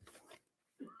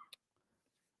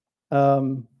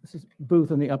 This is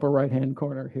Booth in the upper right-hand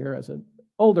corner here as an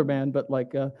older man, but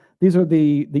these are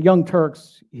the Young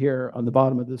Turks here on the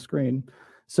bottom of the screen.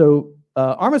 So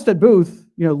Armistead Booth,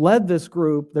 led this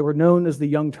group. They were known as the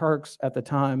Young Turks at the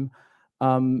time.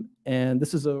 And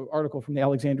this is an article from the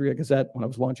Alexandria Gazette when I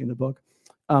was launching the book.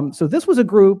 So this was a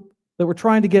group that were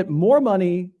trying to get more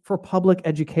money for public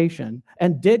education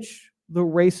and ditch the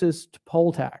racist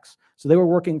poll tax. So they were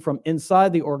working from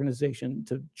inside the organization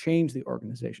to change the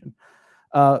organization.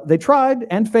 They tried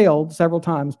and failed several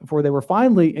times before they were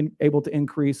finally able to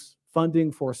increase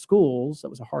funding for schools. That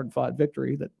was a hard-fought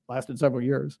victory that lasted several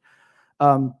years.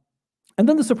 And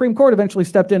then the Supreme Court eventually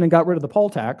stepped in and got rid of the poll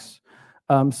tax.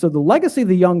 So the legacy of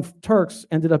the Young Turks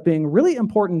ended up being a really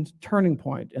important turning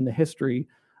point in the history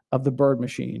of the Byrd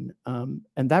machine.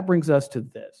 And that brings us to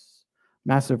this,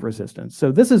 massive resistance.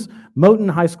 So this is Moton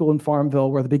High School in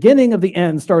Farmville, where the beginning of the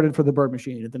end started for the Byrd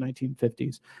machine in the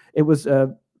 1950s. It was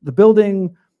the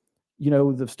building,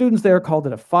 the students there called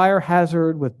it a fire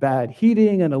hazard with bad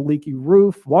heating and a leaky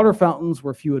roof. Water fountains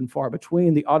were few and far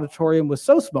between. The auditorium was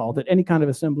so small that any kind of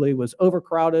assembly was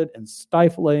overcrowded and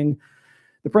stifling.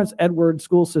 The Prince Edward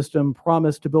school system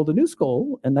promised to build a new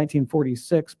school in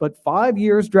 1946, but 5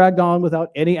 years dragged on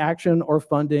without any action or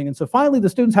funding. And so finally, the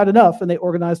students had enough and they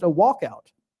organized a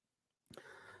walkout.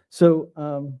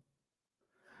 So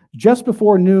just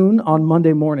before noon on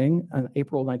Monday morning, in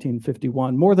April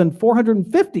 1951, more than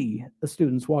 450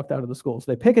 students walked out of the schools.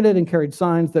 They picketed and carried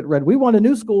signs that read, "We want a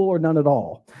new school or none at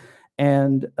all."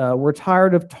 And we're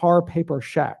tired of tar paper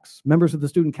shacks. Members of the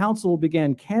student council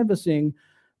began canvassing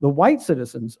the white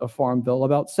citizens of Farmville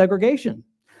about segregation,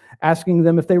 asking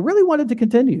them if they really wanted to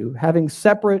continue having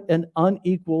separate and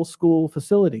unequal school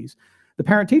facilities. The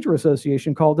Parent-Teacher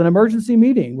Association called an emergency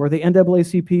meeting where the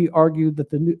NAACP argued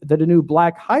that a new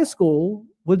black high school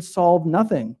would solve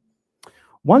nothing.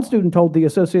 One student told the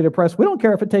Associated Press, "We don't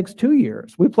care if it takes 2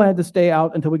 years. We plan to stay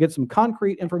out until we get some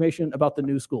concrete information about the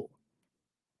new school."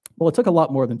 Well, it took a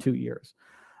lot more than 2 years.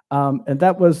 And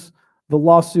that was the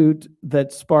lawsuit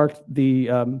that sparked the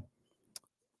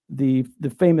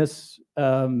famous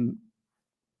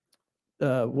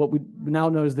what we now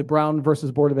know as the Brown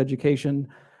versus Board of Education.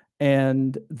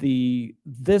 And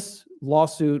this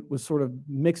lawsuit was sort of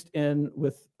mixed in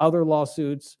with other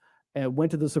lawsuits and went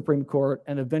to the Supreme Court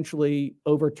and eventually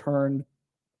overturned,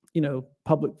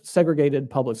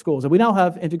 segregated public schools. And we now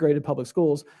have integrated public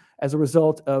schools as a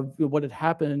result of what had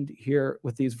happened here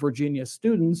with these Virginia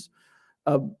students,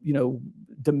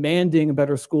 demanding a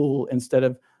better school instead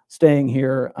of staying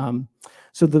here.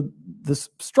 So this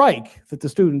strike that the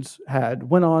students had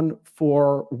went on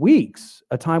for weeks,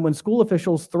 a time when school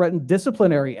officials threatened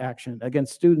disciplinary action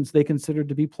against students they considered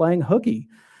to be playing hooky.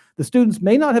 The students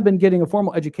may not have been getting a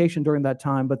formal education during that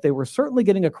time, but they were certainly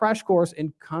getting a crash course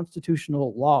in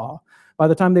constitutional law. By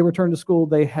the time they returned to school,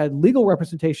 they had legal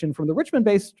representation from the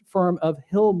Richmond-based firm of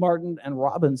Hill, Martin, and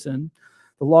Robinson.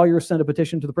 The lawyers sent a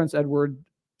petition to the Prince Edward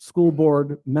School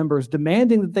Board members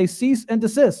demanding that they cease and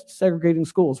desist segregating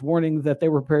schools, warning that they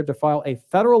were prepared to file a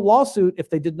federal lawsuit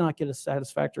if they did not get a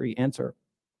satisfactory answer.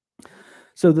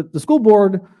 So the school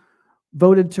board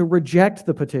voted to reject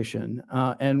the petition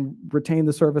and retain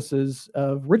the services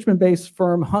of Richmond-based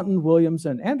firm Hunton, Williams,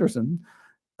 and Anderson.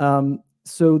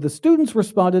 So the students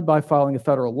responded by filing a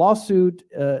federal lawsuit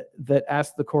that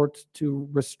asked the court to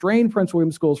restrain Prince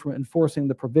William schools from enforcing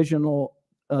the provision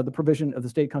of the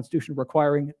state constitution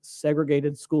requiring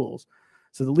segregated schools.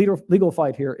 So the legal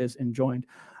fight here is enjoined.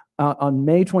 On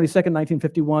May 22nd,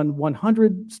 1951,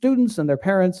 100 students and their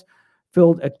parents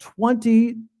filled a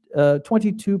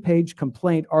 22-page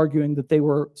complaint arguing that they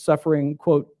were suffering,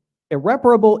 quote,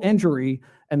 irreparable injury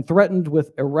and threatened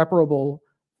with irreparable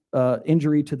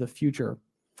injury to the future.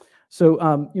 So,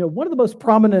 one of the most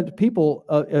prominent people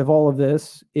of all of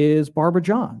this is Barbara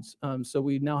Johns. So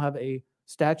we now have a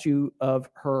statue of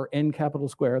her in Capitol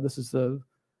Square. This is the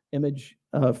image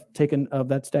taken of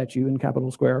that statue in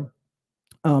Capitol Square.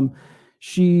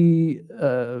 She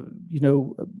was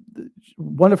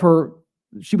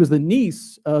the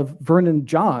niece of Vernon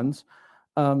Johns,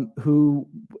 who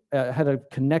had a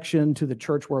connection to the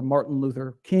church where Martin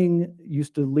Luther King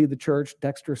used to lead the church,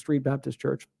 Dexter Street Baptist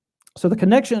Church. So the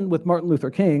connection with Martin Luther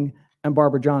King and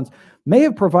Barbara Johns may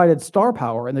have provided star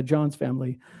power in the Johns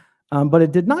family, but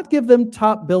it did not give them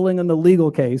top billing in the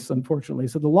legal case, unfortunately.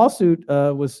 So the lawsuit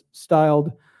was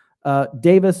styled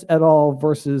Davis et al.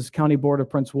 Versus County Board of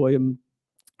Prince William,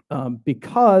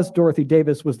 because Dorothy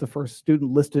Davis was the first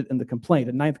student listed in the complaint,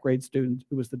 a 9th grade student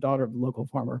who was the daughter of the local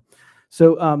farmer.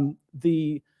 So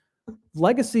the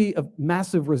legacy of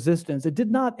massive resistance, it did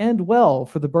not end well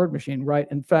for the Byrd Machine, right?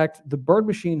 In fact, the Byrd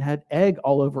Machine had egg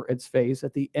all over its face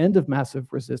at the end of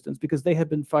massive resistance because they had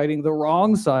been fighting the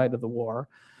wrong side of the war.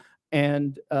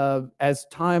 And as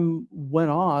time went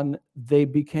on, they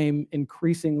became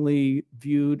increasingly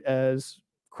viewed as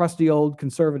crusty old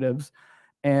conservatives.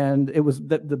 And it was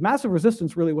the massive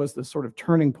resistance really was the sort of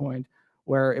turning point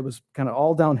where it was kind of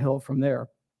all downhill from there.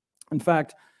 In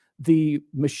fact, the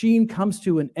machine comes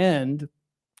to an end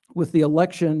with the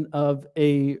election of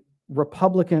a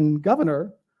Republican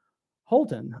governor,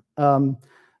 Holton. Harry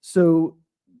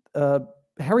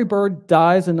Byrd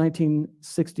dies in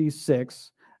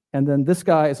 1966, and then this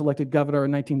guy is elected governor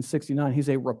in 1969. He's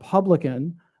a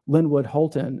Republican, Linwood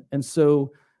Holton, and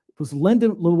so it was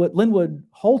Linwood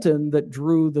Holton that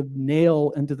drew the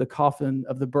nail into the coffin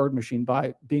of the Byrd Machine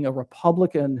by being a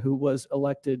Republican who was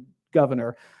elected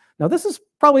governor. Now, this is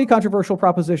probably a controversial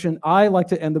proposition. I like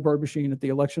to end the Byrd Machine at the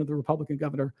election of the Republican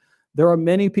governor. There are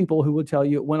many people who would tell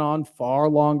you it went on far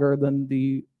longer than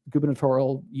the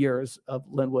gubernatorial years of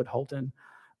Linwood Holton.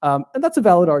 And that's a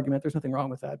valid argument. There's nothing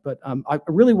wrong with that. But I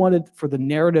really wanted for the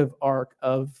narrative arc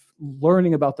of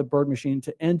learning about the Byrd Machine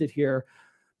to end it here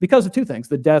because of two things: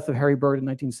 the death of Harry Byrd in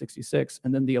 1966,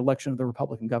 and then the election of the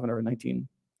Republican governor in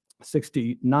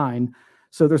 1969.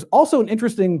 So there's also an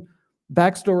interesting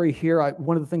backstory here.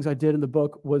 One of the things I did in the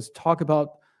book was talk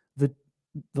about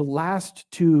the last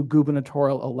two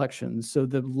gubernatorial elections. So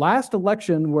the last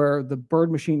election where the Byrd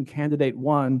Machine candidate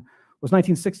won was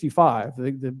 1965.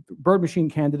 The Byrd Machine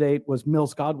candidate was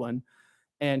Mills Godwin,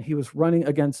 and he was running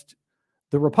against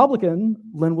the Republican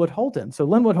Linwood Holton. So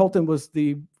Linwood Holton was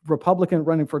the Republican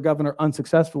running for governor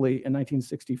unsuccessfully in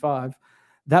 1965.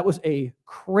 That was a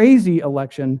crazy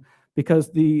election because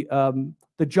the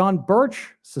John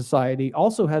Birch Society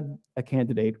also had a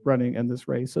candidate running in this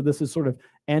race. So this is sort of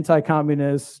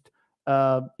anti-communist,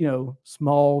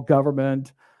 small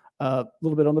government, a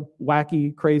little bit on the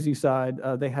wacky, crazy side.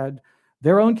 They had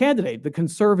their own candidate, the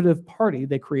Conservative Party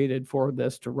they created for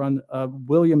this to run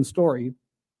William Story.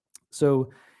 So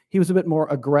he was a bit more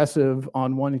aggressive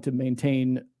on wanting to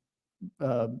maintain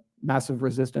massive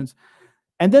resistance.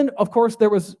 And then, of course, there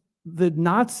was the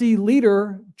Nazi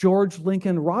leader, George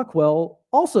Lincoln Rockwell,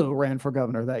 also ran for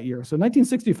governor that year. So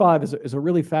 1965 is a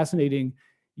really fascinating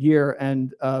year.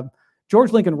 And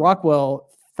George Lincoln Rockwell,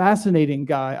 fascinating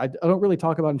guy. I don't really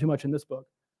talk about him too much in this book.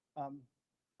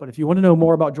 But if you want to know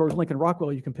more about George Lincoln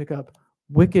Rockwell, you can pick up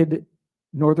Wicked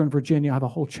Northern Virginia. I have a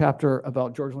whole chapter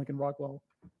about George Lincoln Rockwell,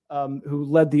 who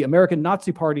led the American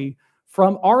Nazi Party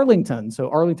from Arlington. So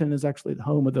Arlington is actually the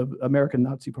home of the American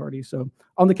Nazi Party. So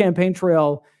on the campaign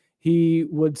trail, he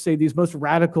would say these most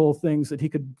radical things that he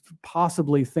could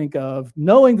possibly think of,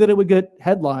 knowing that it would get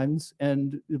headlines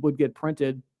and it would get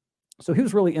printed. So he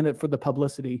was really in it for the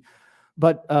publicity.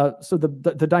 But so the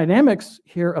dynamics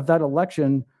here of that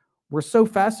election were so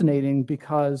fascinating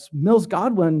because Mills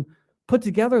Godwin put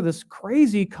together this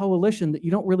crazy coalition that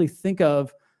you don't really think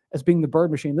of as being the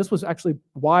Byrd machine. This was actually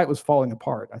why it was falling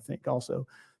apart, I think, also.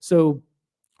 So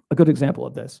a good example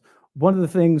of this. One of the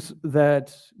things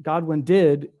that Godwin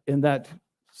did in that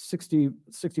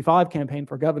 65 campaign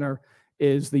for governor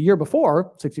is the year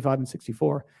before, 65 and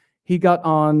 64, he got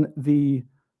on the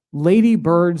Lady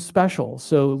Byrd special.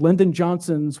 So Lyndon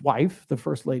Johnson's wife, the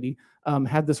first lady,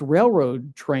 had this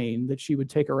railroad train that she would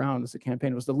take around as a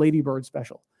campaign. It was the Lady Byrd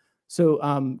special.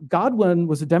 So Godwin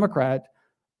was a Democrat,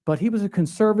 but he was a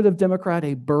conservative Democrat,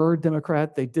 a Byrd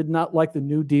Democrat. They did not like the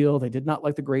New Deal. They did not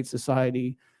like the Great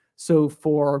Society. So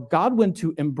for Godwin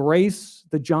to embrace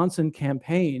the Johnson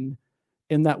campaign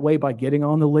in that way by getting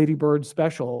on the Lady Byrd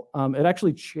special, it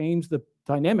actually changed the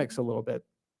dynamics a little bit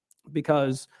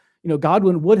because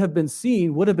Godwin would have been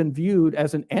viewed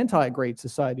as an anti-Great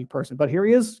Society person, but here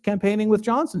he is campaigning with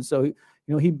Johnson. So,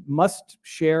 he must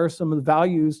share some of the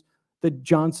values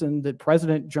that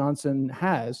President Johnson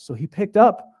has. So he picked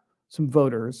up some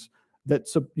voters that,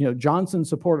 Johnson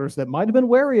supporters that might have been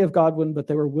wary of Godwin, but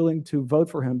they were willing to vote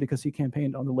for him because he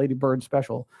campaigned on the Lady Byrd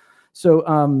special.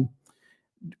 So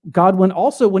Godwin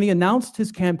also, when he announced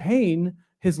his campaign,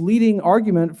 his leading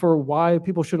argument for why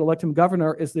people should elect him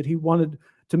governor is that he wanted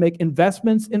to make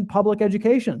investments in public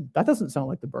education. That doesn't sound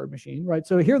like the Byrd machine, right?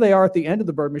 So here they are at the end of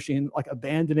the Byrd machine, like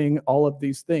abandoning all of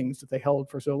these things that they held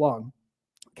for so long,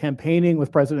 campaigning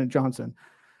with President Johnson,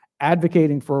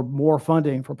 advocating for more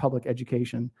funding for public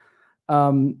education.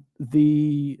 Meanwhile,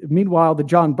 the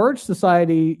John Birch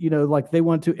Society, they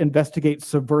want to investigate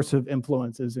subversive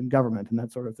influences in government and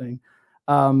that sort of thing.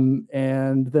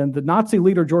 And then the Nazi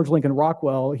leader, George Lincoln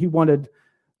Rockwell, he wanted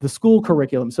the school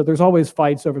curriculum. So there's always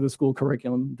fights over the school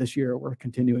curriculum. This year, we're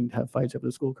continuing to have fights over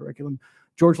the school curriculum.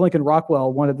 George Lincoln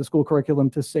Rockwell wanted the school curriculum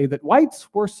to say that whites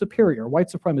were superior, white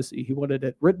supremacy. He wanted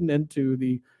it written into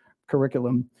the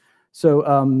curriculum. So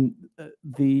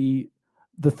the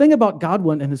thing about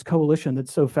Godwin and his coalition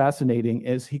that's so fascinating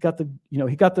is he got the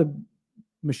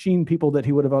machine people that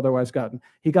he would have otherwise gotten.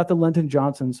 He got the Lyndon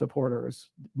Johnson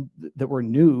supporters that were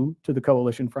new to the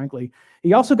coalition, frankly.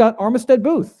 He also got Armistead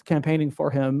Booth campaigning for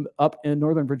him up in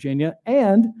Northern Virginia,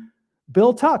 and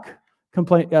Bill Tuck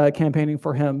campaigning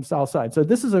for him South Side. So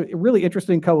this is a really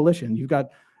interesting coalition. You've got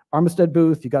Armistead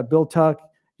Booth, you got Bill Tuck,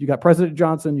 you got President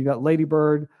Johnson, you got Lady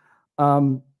Byrd,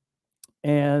 and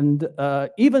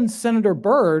even Senator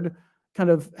Byrd kind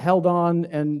of held on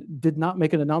and did not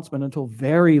make an announcement until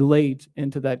very late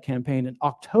into that campaign in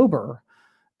October.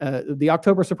 The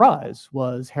October surprise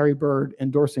was Harry Byrd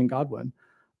endorsing Godwin.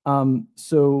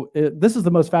 This is the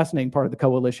most fascinating part of the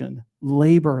coalition,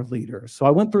 labor leaders. So I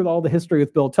went through all the history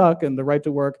with Bill Tuck and the right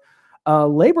to work.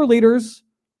 Labor leaders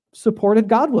supported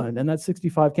Godwin in that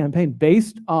 65 campaign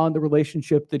based on the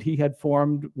relationship that he had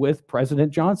formed with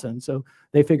President Johnson. So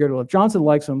they figured, well, if Johnson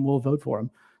likes him, we'll vote for him.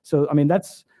 So, I mean,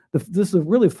 this is a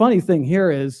really funny thing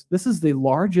here is this is the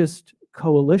largest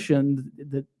coalition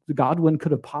that Godwin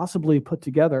could have possibly put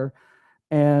together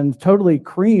and totally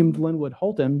creamed Linwood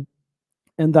Holton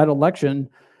in that election.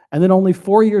 And then only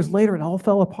 4 years later, it all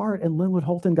fell apart and Linwood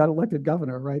Holton got elected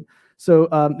governor, right? So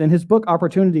in his book,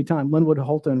 Opportunity Time, Linwood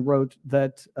Holton wrote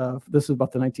that, this is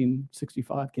about the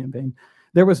 1965 campaign,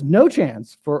 there was no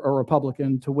chance for a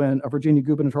Republican to win a Virginia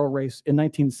gubernatorial race in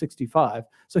 1965.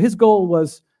 So his goal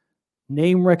was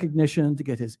name recognition, to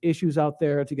get his issues out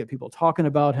there, to get people talking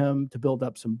about him, to build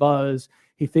up some buzz.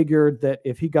 He figured that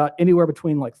if he got anywhere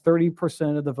between like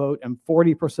 30% of the vote and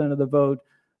 40% of the vote,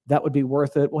 that would be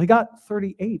worth it. Well, he got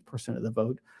 38% of the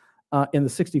vote in the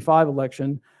 65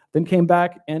 election, then came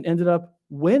back and ended up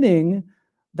winning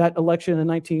that election in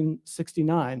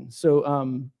 1969.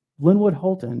 So Linwood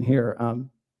Holton here,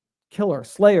 killer,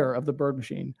 slayer of the Byrd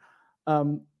machine.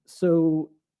 Now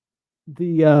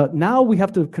we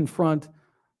have to confront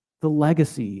the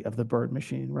legacy of the Byrd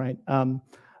machine, right?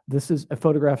 This is a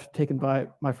photograph taken by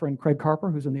my friend Craig Carper,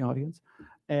 who's in the audience.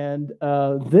 And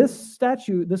this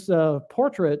statue, this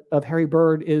portrait of Harry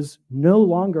Byrd is no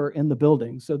longer in the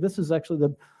building. So this is actually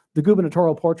the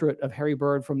gubernatorial portrait of Harry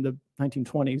Byrd from the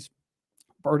 1920s.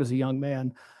 Byrd is a young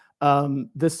man.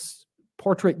 This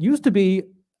portrait used to be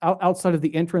outside of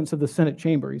the entrance of the Senate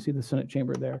chamber. You see the Senate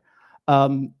chamber there.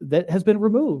 That has been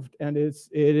removed, and it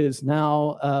is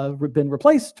now been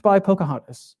replaced by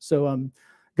Pocahontas. So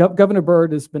Governor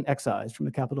Byrd has been excised from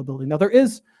the Capitol building. Now there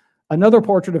is another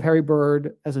portrait of Harry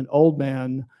Byrd as an old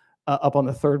man up on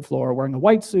the third floor wearing a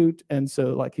white suit. And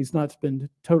so like he's not been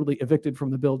totally evicted from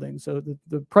the building. So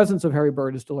the presence of Harry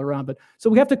Byrd is still around. But so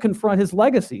we have to confront his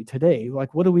legacy today.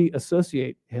 Like, what do we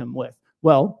associate him with?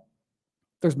 Well,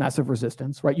 there's massive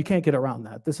resistance, right? You can't get around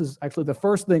that. This is actually the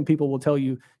first thing people will tell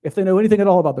you if they know anything at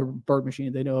all about the Byrd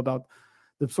machine. They know about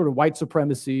the sort of white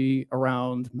supremacy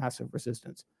around massive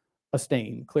resistance, a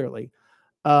stain, clearly.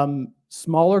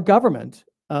 Smaller government.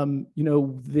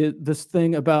 This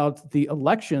thing about the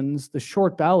elections, the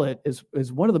short ballot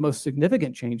is one of the most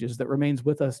significant changes that remains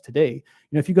with us today.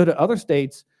 If you go to other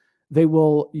states, they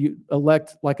will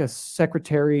elect like a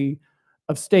secretary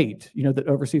of state, that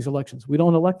oversees elections. We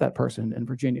don't elect that person in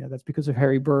Virginia. That's because of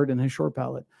Harry Byrd and his short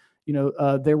ballot.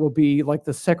 There will be like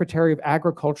the Secretary of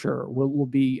Agriculture will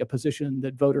be a position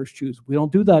that voters choose. We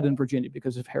don't do that in Virginia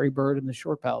because of Harry Byrd and the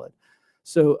short ballot.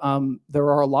 So there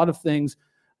are a lot of things.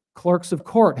 Clerks of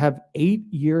court have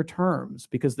 8-year terms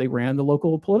because they ran the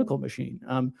local political machine.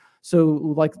 So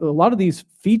like a lot of these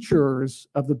features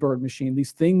of the Byrd machine,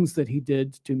 these things that he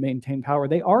did to maintain power,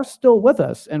 they are still with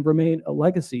us and remain a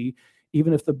legacy,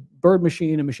 even if the Byrd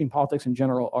machine and machine politics in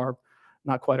general are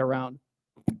not quite around.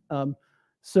 I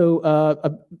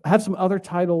have some other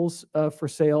titles for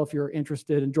sale. If you're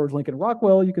interested in George Lincoln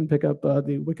Rockwell, you can pick up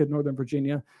The Wicked Northern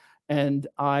Virginia. And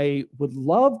I would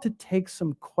love to take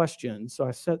some questions. So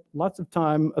I set lots of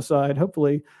time aside,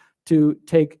 hopefully, to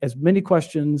take as many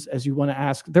questions as you want to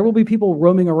ask. There will be people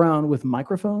roaming around with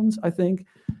microphones, I think,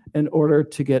 in order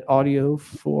to get audio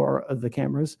for the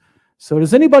cameras. So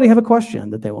does anybody have a question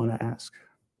that they want to ask?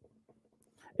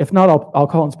 If not, I'll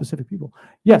call on specific people.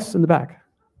 Yes, in the back.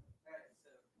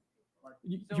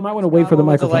 You might want to wait for the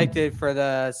microphone. Was elected for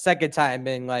the second time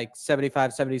in like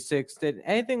 75, 76. Did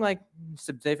anything like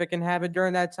significant happen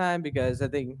during that time? Because I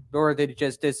think, or did he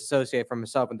just disassociate from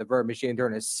himself and the Byrd machine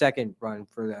during his second run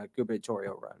for the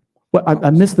gubernatorial run? Well, I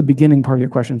missed the beginning part of your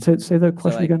question. Say the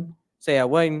question again. So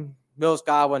when Mills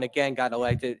Godwin again got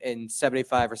elected in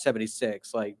 75 or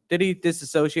 76, like, did he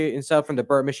disassociate himself from the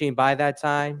Byrd machine by that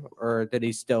time? Or did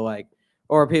he still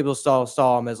or people still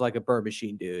saw him as like a Byrd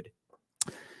machine dude?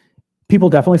 People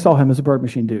definitely saw him as a Byrd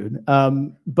machine dude,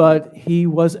 but he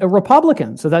was a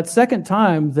Republican. So that second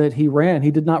time that he ran,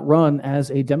 he did not run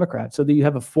as a Democrat. So that you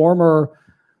have a former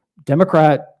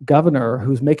Democrat governor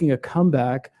who's making a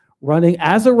comeback running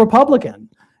as a Republican.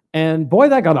 And boy,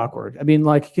 that got awkward. I mean,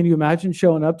 like, can you imagine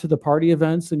showing up to the party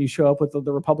events and you show up with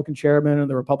the Republican chairman and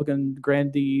the Republican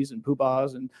grandees and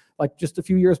poobahs, and like just a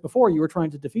few years before you were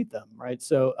trying to defeat them, right?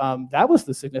 So that was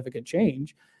the significant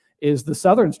change. Is the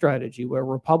Southern strategy, where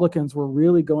Republicans were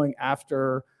really going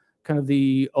after kind of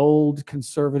the old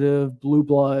conservative blue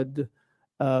blood,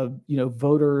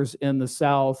 voters in the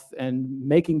South and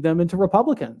making them into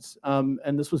Republicans.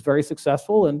 And this was very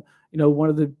successful. And, one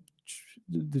of the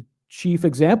chief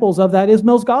examples of that is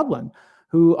Mills Godwin,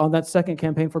 who on that second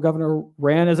campaign for governor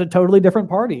ran as a totally different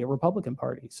party, a Republican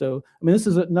party. So, I mean, this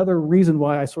is another reason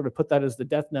why I sort of put that as the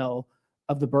death knell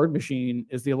of the Byrd machine,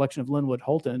 is the election of Linwood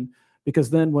Holton.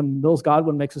 Because then when Mills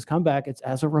Godwin makes his comeback, it's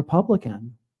as a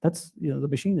Republican. That's, the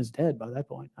machine is dead by that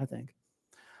point, I think.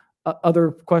 Other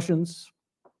questions?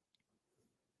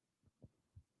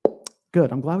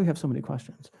 Good. I'm glad we have so many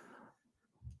questions.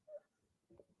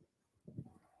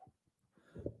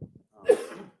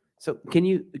 So can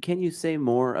you say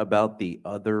more about the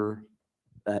other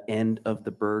end of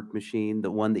the Byrd machine, the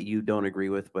one that you don't agree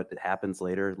with, but it happens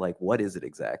later? Like, what is it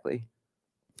exactly?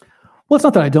 Well, it's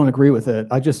not that I don't agree with it.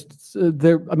 I just,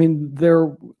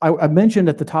 I mentioned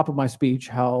at the top of my speech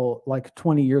how like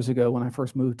 20 years ago when I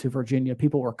first moved to Virginia,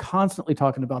 people were constantly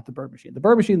talking about the Byrd machine, the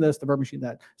Byrd machine this, the Byrd machine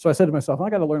that. So I said to myself, I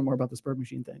got to learn more about this Byrd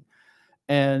machine thing.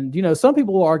 And, some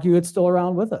people will argue it's still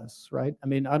around with us, right? I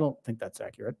mean, I don't think that's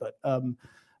accurate, but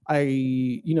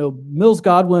Mills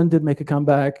Godwin did make a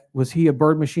comeback. Was he a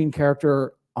Byrd machine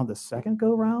character on the second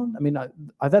go round? I mean,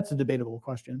 that's a debatable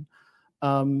question.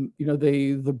 Harry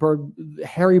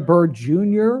Byrd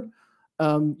Jr.,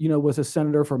 was a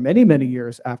senator for many, many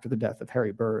years after the death of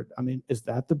Harry Byrd. I mean, is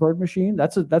that the Byrd machine?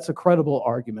 That's a credible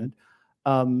argument.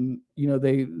 It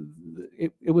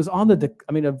was on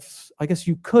I guess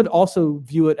you could also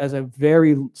view it as a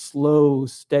very slow,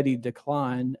 steady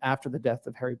decline after the death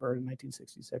of Harry Byrd in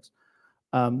 1966.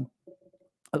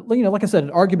 Like I said, an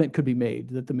argument could be made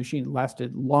that the machine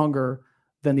lasted longer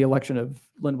than the election of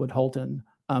Linwood Holton.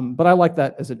 But I like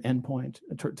that as an endpoint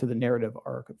to the narrative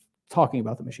arc of talking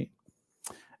about the machine.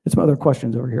 There's some other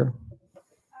questions over here.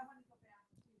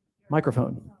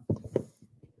 Microphone.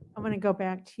 I want to go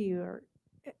back to your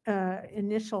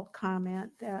initial comment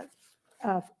that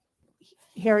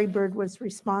Harry Byrd was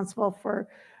responsible for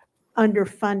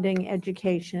underfunding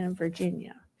education in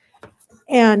Virginia.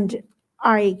 And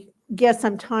I guess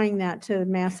I'm tying that to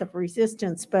massive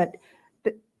resistance, but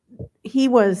he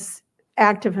was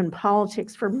active in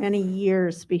politics for many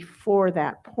years before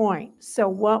that point. So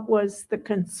what was the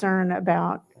concern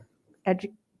about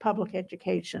public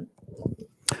education?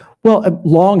 Well, a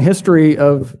long history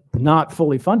of not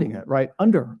fully funding it, right?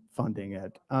 Underfunding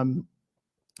it.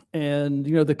 And,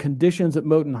 the conditions at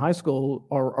Moton High School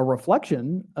are a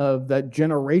reflection of that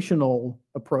generational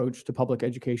approach to public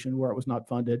education where it was not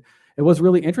funded. It was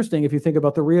really interesting if you think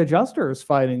about the readjusters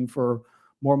fighting for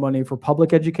more money for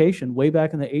public education way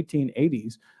back in the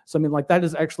 1880s. So, like that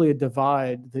is actually a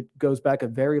divide that goes back a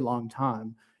very long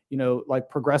time. Like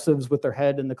progressives with their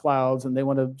head in the clouds and they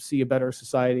want to see a better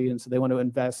society. And so they want to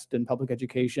invest in public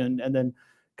education. And then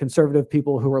conservative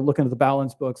people who are looking at the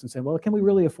balance books and saying, well, can we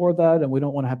really afford that? And we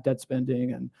don't want to have debt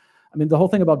spending. And the whole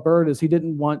thing about Byrd is he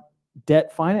didn't want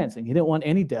debt financing. He didn't want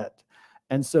any debt.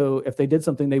 And so if they did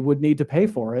something, they would need to pay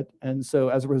for it. And so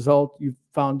as a result, you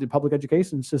found the public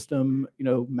education system,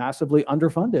 massively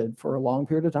underfunded for a long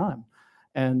period of time.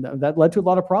 And that led to a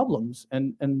lot of problems.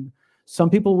 And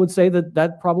some people would say that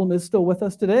that problem is still with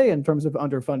us today in terms of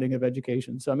underfunding of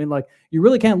education. So, you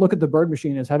really can't look at the Byrd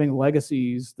machine as having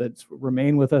legacies that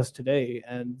remain with us today.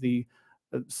 And the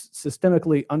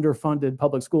systemically underfunded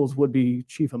public schools would be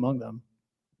chief among them.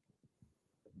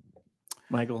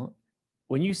 Michael,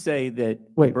 when you say that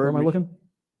Wait, where am I looking?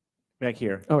 back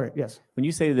here, All right, yes. when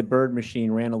you say the Byrd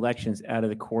machine ran elections out of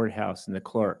the courthouse and the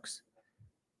clerks,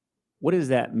 what does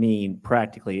that mean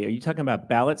practically? Are you talking about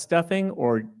ballot stuffing,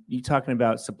 or are you talking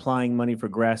about supplying money for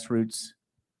grassroots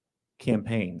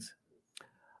campaigns?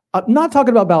 Not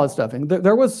talking about ballot stuffing.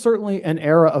 There was certainly an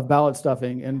era of ballot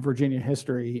stuffing in Virginia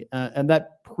history, and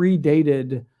that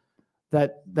predated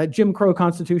that Jim Crow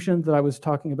Constitution that I was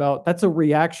talking about. That's a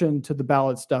reaction to the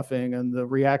ballot stuffing and the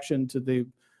reaction to the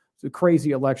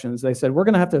crazy elections. They said, we're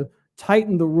going to have to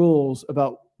tighten the rules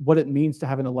about what it means to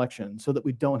have an election so that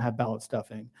we don't have ballot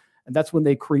stuffing. And that's when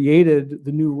they created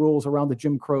the new rules around the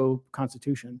Jim Crow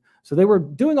Constitution. So they were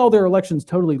doing all their elections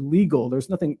totally legal. There's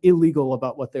nothing illegal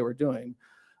about what they were doing.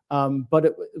 But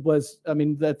it was,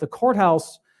 that the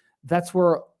courthouse, that's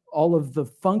where all of the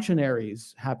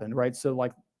functionaries happened, right? So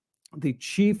like the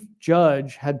chief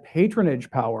judge had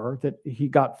patronage power that he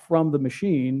got from the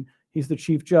machine. He's the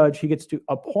chief judge. He gets to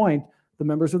appoint the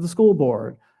members of the school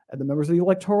board and the members of the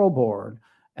electoral board.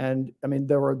 And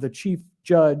there were the chief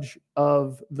judge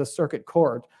of the circuit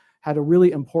court had a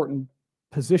really important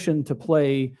position to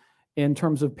play in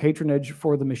terms of patronage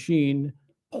for the machine,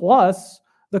 plus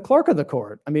the clerk of the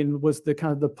court, was the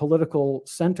kind of the political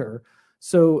center.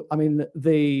 So,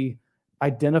 they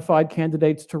identified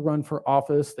candidates to run for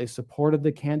office. They supported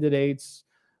the candidates.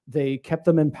 They kept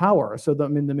them in power. So, the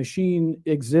machine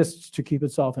exists to keep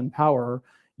itself in power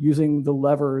using the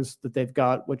levers that they've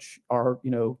got, which are,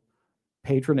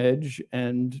 patronage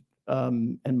and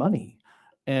money.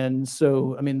 And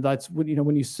so, that's what,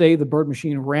 when you say the Byrd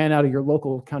machine ran out of your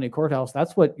local county courthouse,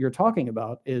 that's what you're talking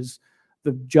about, is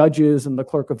the judges and the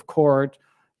clerk of court,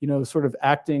 sort of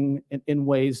acting in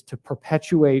ways to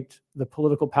perpetuate the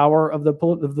political power of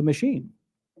the machine.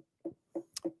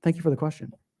 Thank you for the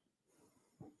question.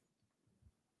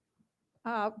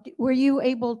 Were you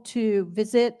able to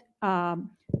visit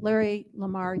Larry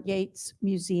Lamar Yates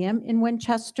Museum in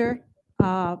Winchester,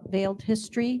 Veiled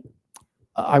History?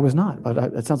 I was not, but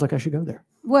it sounds like I should go there.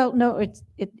 Well, no, it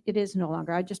is no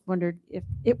longer. I just wondered if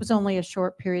it was only a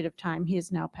short period of time. He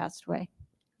has now passed away.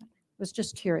 I was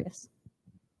just curious.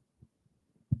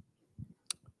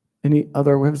 Any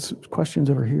other questions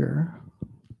over here?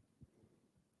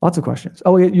 Lots of questions.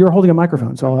 Oh, you're holding a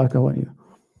microphone, so I'll let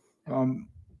you.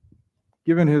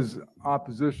 Given his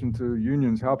opposition to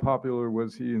unions, how popular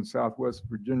was he in Southwest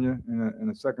Virginia? And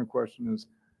the second question is,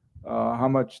 how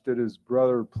much did his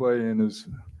brother play in his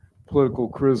political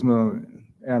charisma,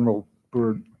 Admiral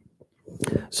Byrd?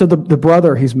 So the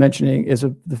brother he's mentioning is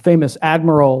the famous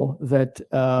admiral that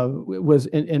was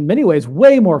in many ways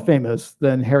way more famous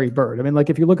than Harry Byrd.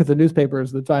 If you look at the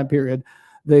newspapers, the time period,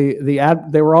 they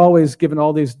were always given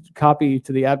all these copy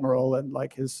to the admiral and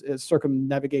like his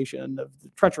circumnavigation of the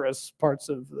treacherous parts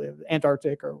of the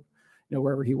Antarctic or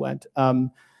wherever he went.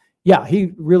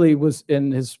 He really was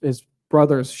in his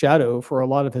brother's shadow for a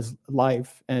lot of his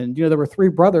life. And there were three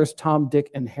brothers, Tom, Dick,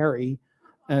 and Harry.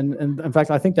 And in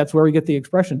fact, I think that's where we get the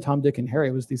expression Tom, Dick, and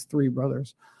Harry, was these three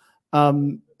brothers.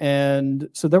 And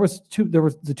so there was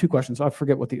the two questions. I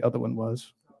forget what the other one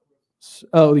was.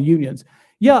 Oh, the unions.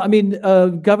 Yeah,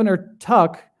 Governor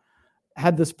Tuck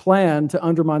had this plan to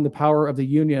undermine the power of the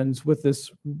unions with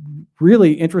this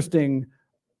really interesting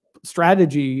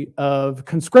strategy of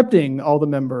conscripting all the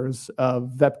members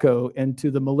of VEPCO into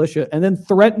the militia and then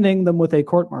threatening them with a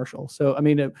court-martial. So, I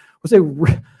mean, it was a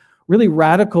really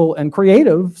radical and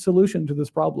creative solution to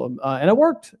this problem, and it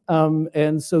worked.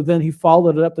 And so then he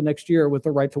followed it up the next year with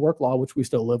the right-to-work law, which we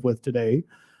still live with today,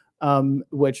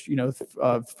 which,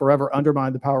 forever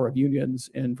undermined the power of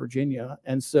unions in Virginia.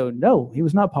 And so, no, he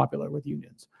was not popular with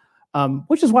unions,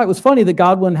 which is why it was funny that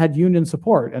Godwin had union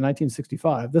support in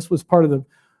 1965. This was part of the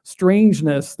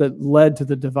strangeness that led to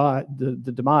the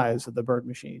demise of the Byrd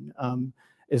machine,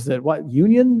 is that what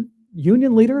union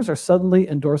leaders are suddenly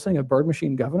endorsing a Byrd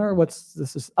machine governor?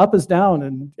 This is up is down,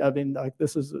 and I mean, like,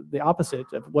 this is the opposite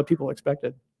of what people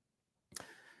expected.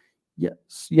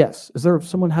 Yes. Is there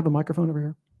someone have a microphone over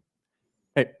here?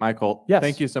 Hey, Michael. Yes.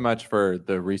 Thank you so much for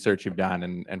the research you've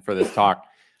done and for this talk.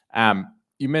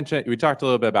 We talked a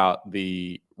little bit about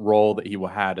the role that he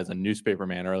had as a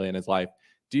newspaperman early in his life.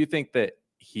 Do you think that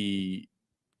he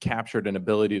captured an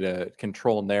ability to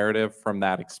control narrative from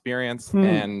that experience?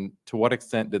 And to what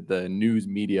extent did the news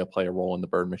media play a role in the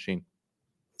Byrd machine?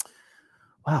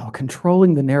 Wow,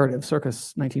 controlling the narrative, circa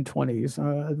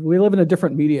 1920s. We live in a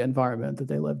different media environment that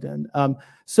they lived in.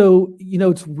 So,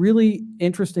 it's really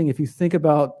interesting if you think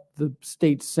about the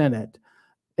state Senate.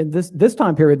 In this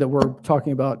time period that we're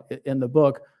talking about in the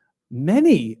book,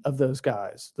 many of those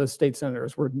guys, the state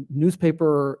senators, were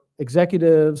newspaper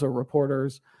executives or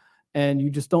reporters, and you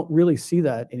just don't really see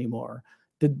that anymore.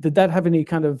 Did that have any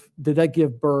did that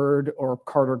give Byrd or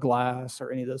Carter Glass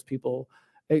or any of those people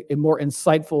a more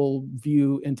insightful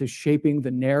view into shaping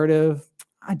the narrative?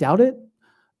 I doubt it.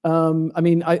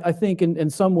 I think in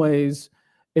some ways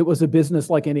it was a business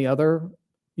like any other.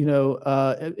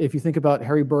 If you think about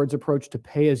Harry Byrd's approach to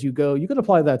pay as you go, you could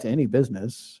apply that to any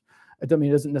business. It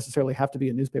doesn't necessarily have to be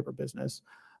a newspaper business.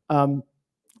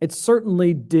 It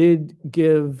certainly did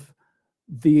give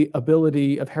the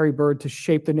ability of Harry Byrd to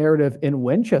shape the narrative in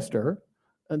Winchester.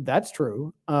 And that's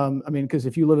true. Because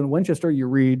if you live in Winchester, you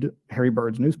read Harry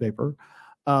Byrd's newspaper.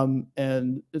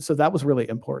 And so that was really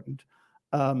important.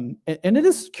 And it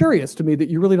is curious to me that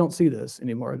you really don't see this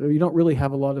anymore. You don't really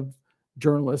have a lot of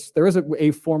journalists. There is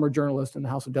a former journalist in the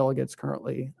House of Delegates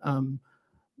currently.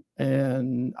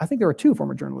 And I think there are two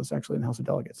former journalists actually in the House of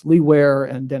Delegates. Lee Ware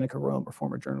and Danica Rome are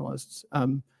former journalists.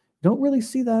 Don't really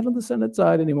see that on the Senate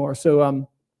side anymore. So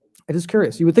it is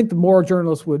curious. You would think the more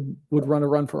journalists would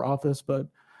run for office, but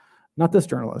not this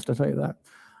journalist, I'll tell you that.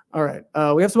 All right,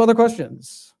 we have some other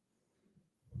questions.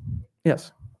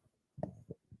 Yes.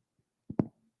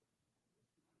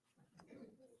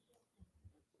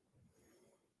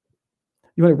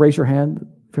 You want to raise your hand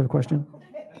if you have a question?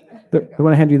 I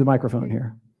want to hand you the microphone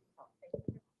here.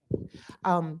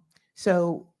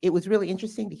 So it was really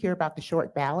interesting to hear about the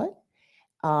short ballot.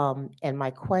 And my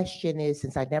question is,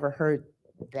 since I'd never heard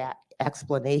that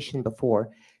explanation before,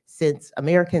 since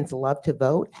Americans love to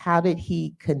vote, how did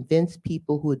he convince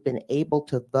people who had been able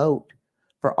to vote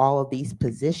for all of these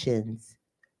positions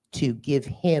to give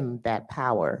him that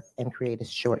power and create a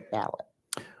short ballot?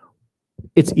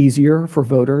 It's easier for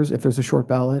voters if there's a short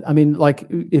ballot.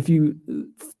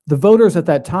 The voters at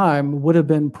that time would have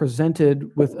been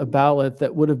presented with a ballot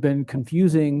that would have been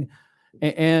confusing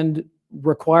and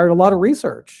required a lot of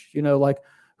research.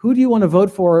 Who do you want to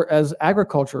vote for as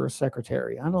agriculture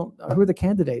secretary? Who are the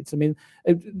candidates?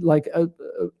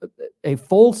 A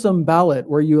fulsome ballot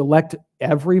where you elect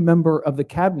every member of the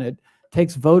cabinet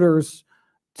takes voters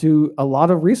to a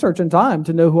lot of research and time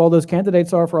to know who all those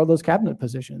candidates are for all those cabinet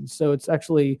positions. So it's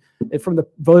actually, for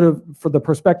the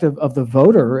perspective of the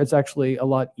voter, it's actually a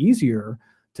lot easier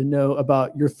to know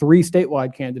about your three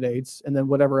statewide candidates and then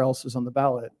whatever else is on the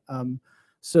ballot.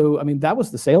 That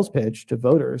was the sales pitch to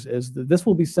voters, is that this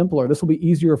will be simpler. This will be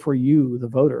easier for you, the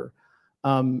voter.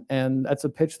 And that's a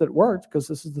pitch that worked because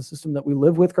this is the system that we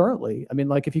live with currently.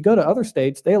 If you go to other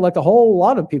states, they elect a whole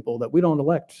lot of people that we don't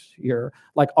elect here.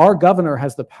 Our governor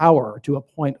has the power to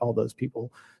appoint all those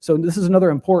people. So this is another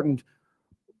important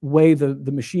way the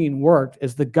machine worked,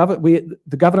 is the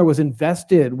governor was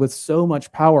invested with so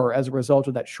much power as a result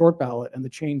of that short ballot and the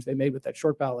change they made with that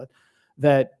short ballot,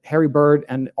 that Harry Byrd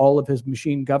and all of his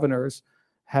machine governors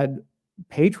had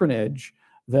patronage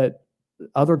that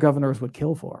other governors would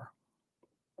kill for.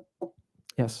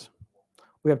 Yes.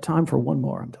 We have time for one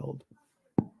more, I'm told.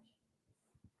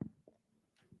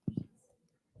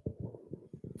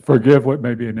 Forgive what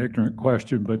may be an ignorant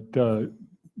question, but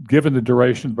given the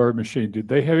duration of the Byrd machine, did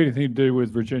they have anything to do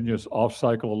with Virginia's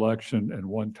off-cycle election and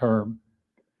one term?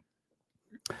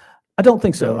 I don't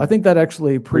think so. I think that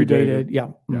actually predated. Yeah.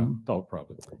 Yeah, thought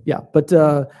probably. Yeah, but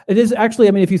it is actually,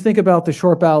 if you think about the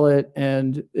short ballot,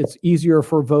 and it's easier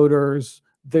for voters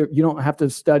There, you don't have to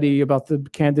study about the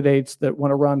candidates that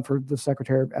want to run for the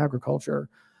Secretary of Agriculture.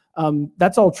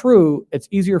 That's all true. It's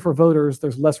easier for voters.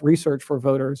 There's less research for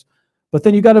voters. But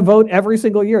then you got to vote every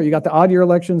single year. You got the odd year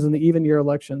elections and the even year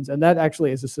elections. And that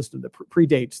actually is a system that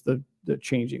predates the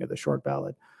changing of the short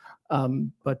ballot.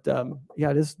 Yeah,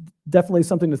 it is definitely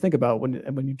something to think about when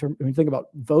you think about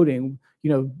voting.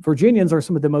 Virginians are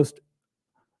some of the most,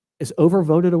 is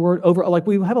overvoted a word? Like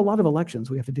we have a lot of elections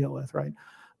we have to deal with, right?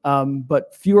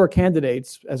 But fewer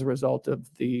candidates as a result of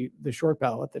the short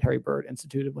ballot that Harry Byrd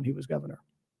instituted when he was governor.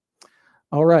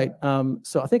 All right,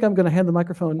 so I think I'm going to hand the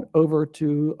microphone over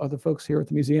to other folks here at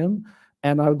the museum.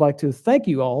 And I would like to thank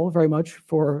you all very much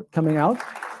for coming out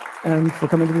and for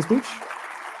coming to the speech.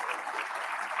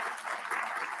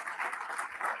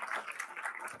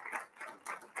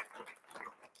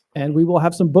 And we will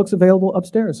have some books available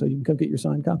upstairs, so you can come get your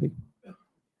signed copy.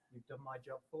 You've done my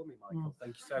job for me, Michael.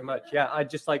 Thank you so much. Yeah, I'd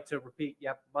just like to repeat,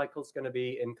 Michael's going to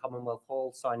be in Commonwealth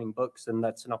Hall signing books, and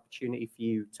that's an opportunity for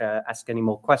you to ask any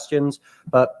more questions.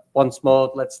 But once more,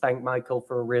 let's thank Michael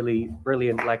for a really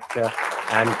brilliant lecture,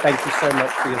 and thank you so much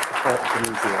for your support of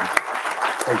the museum.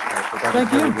 Thank you, Michael. That was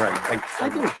Thank you. really great. Thank you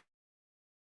so much.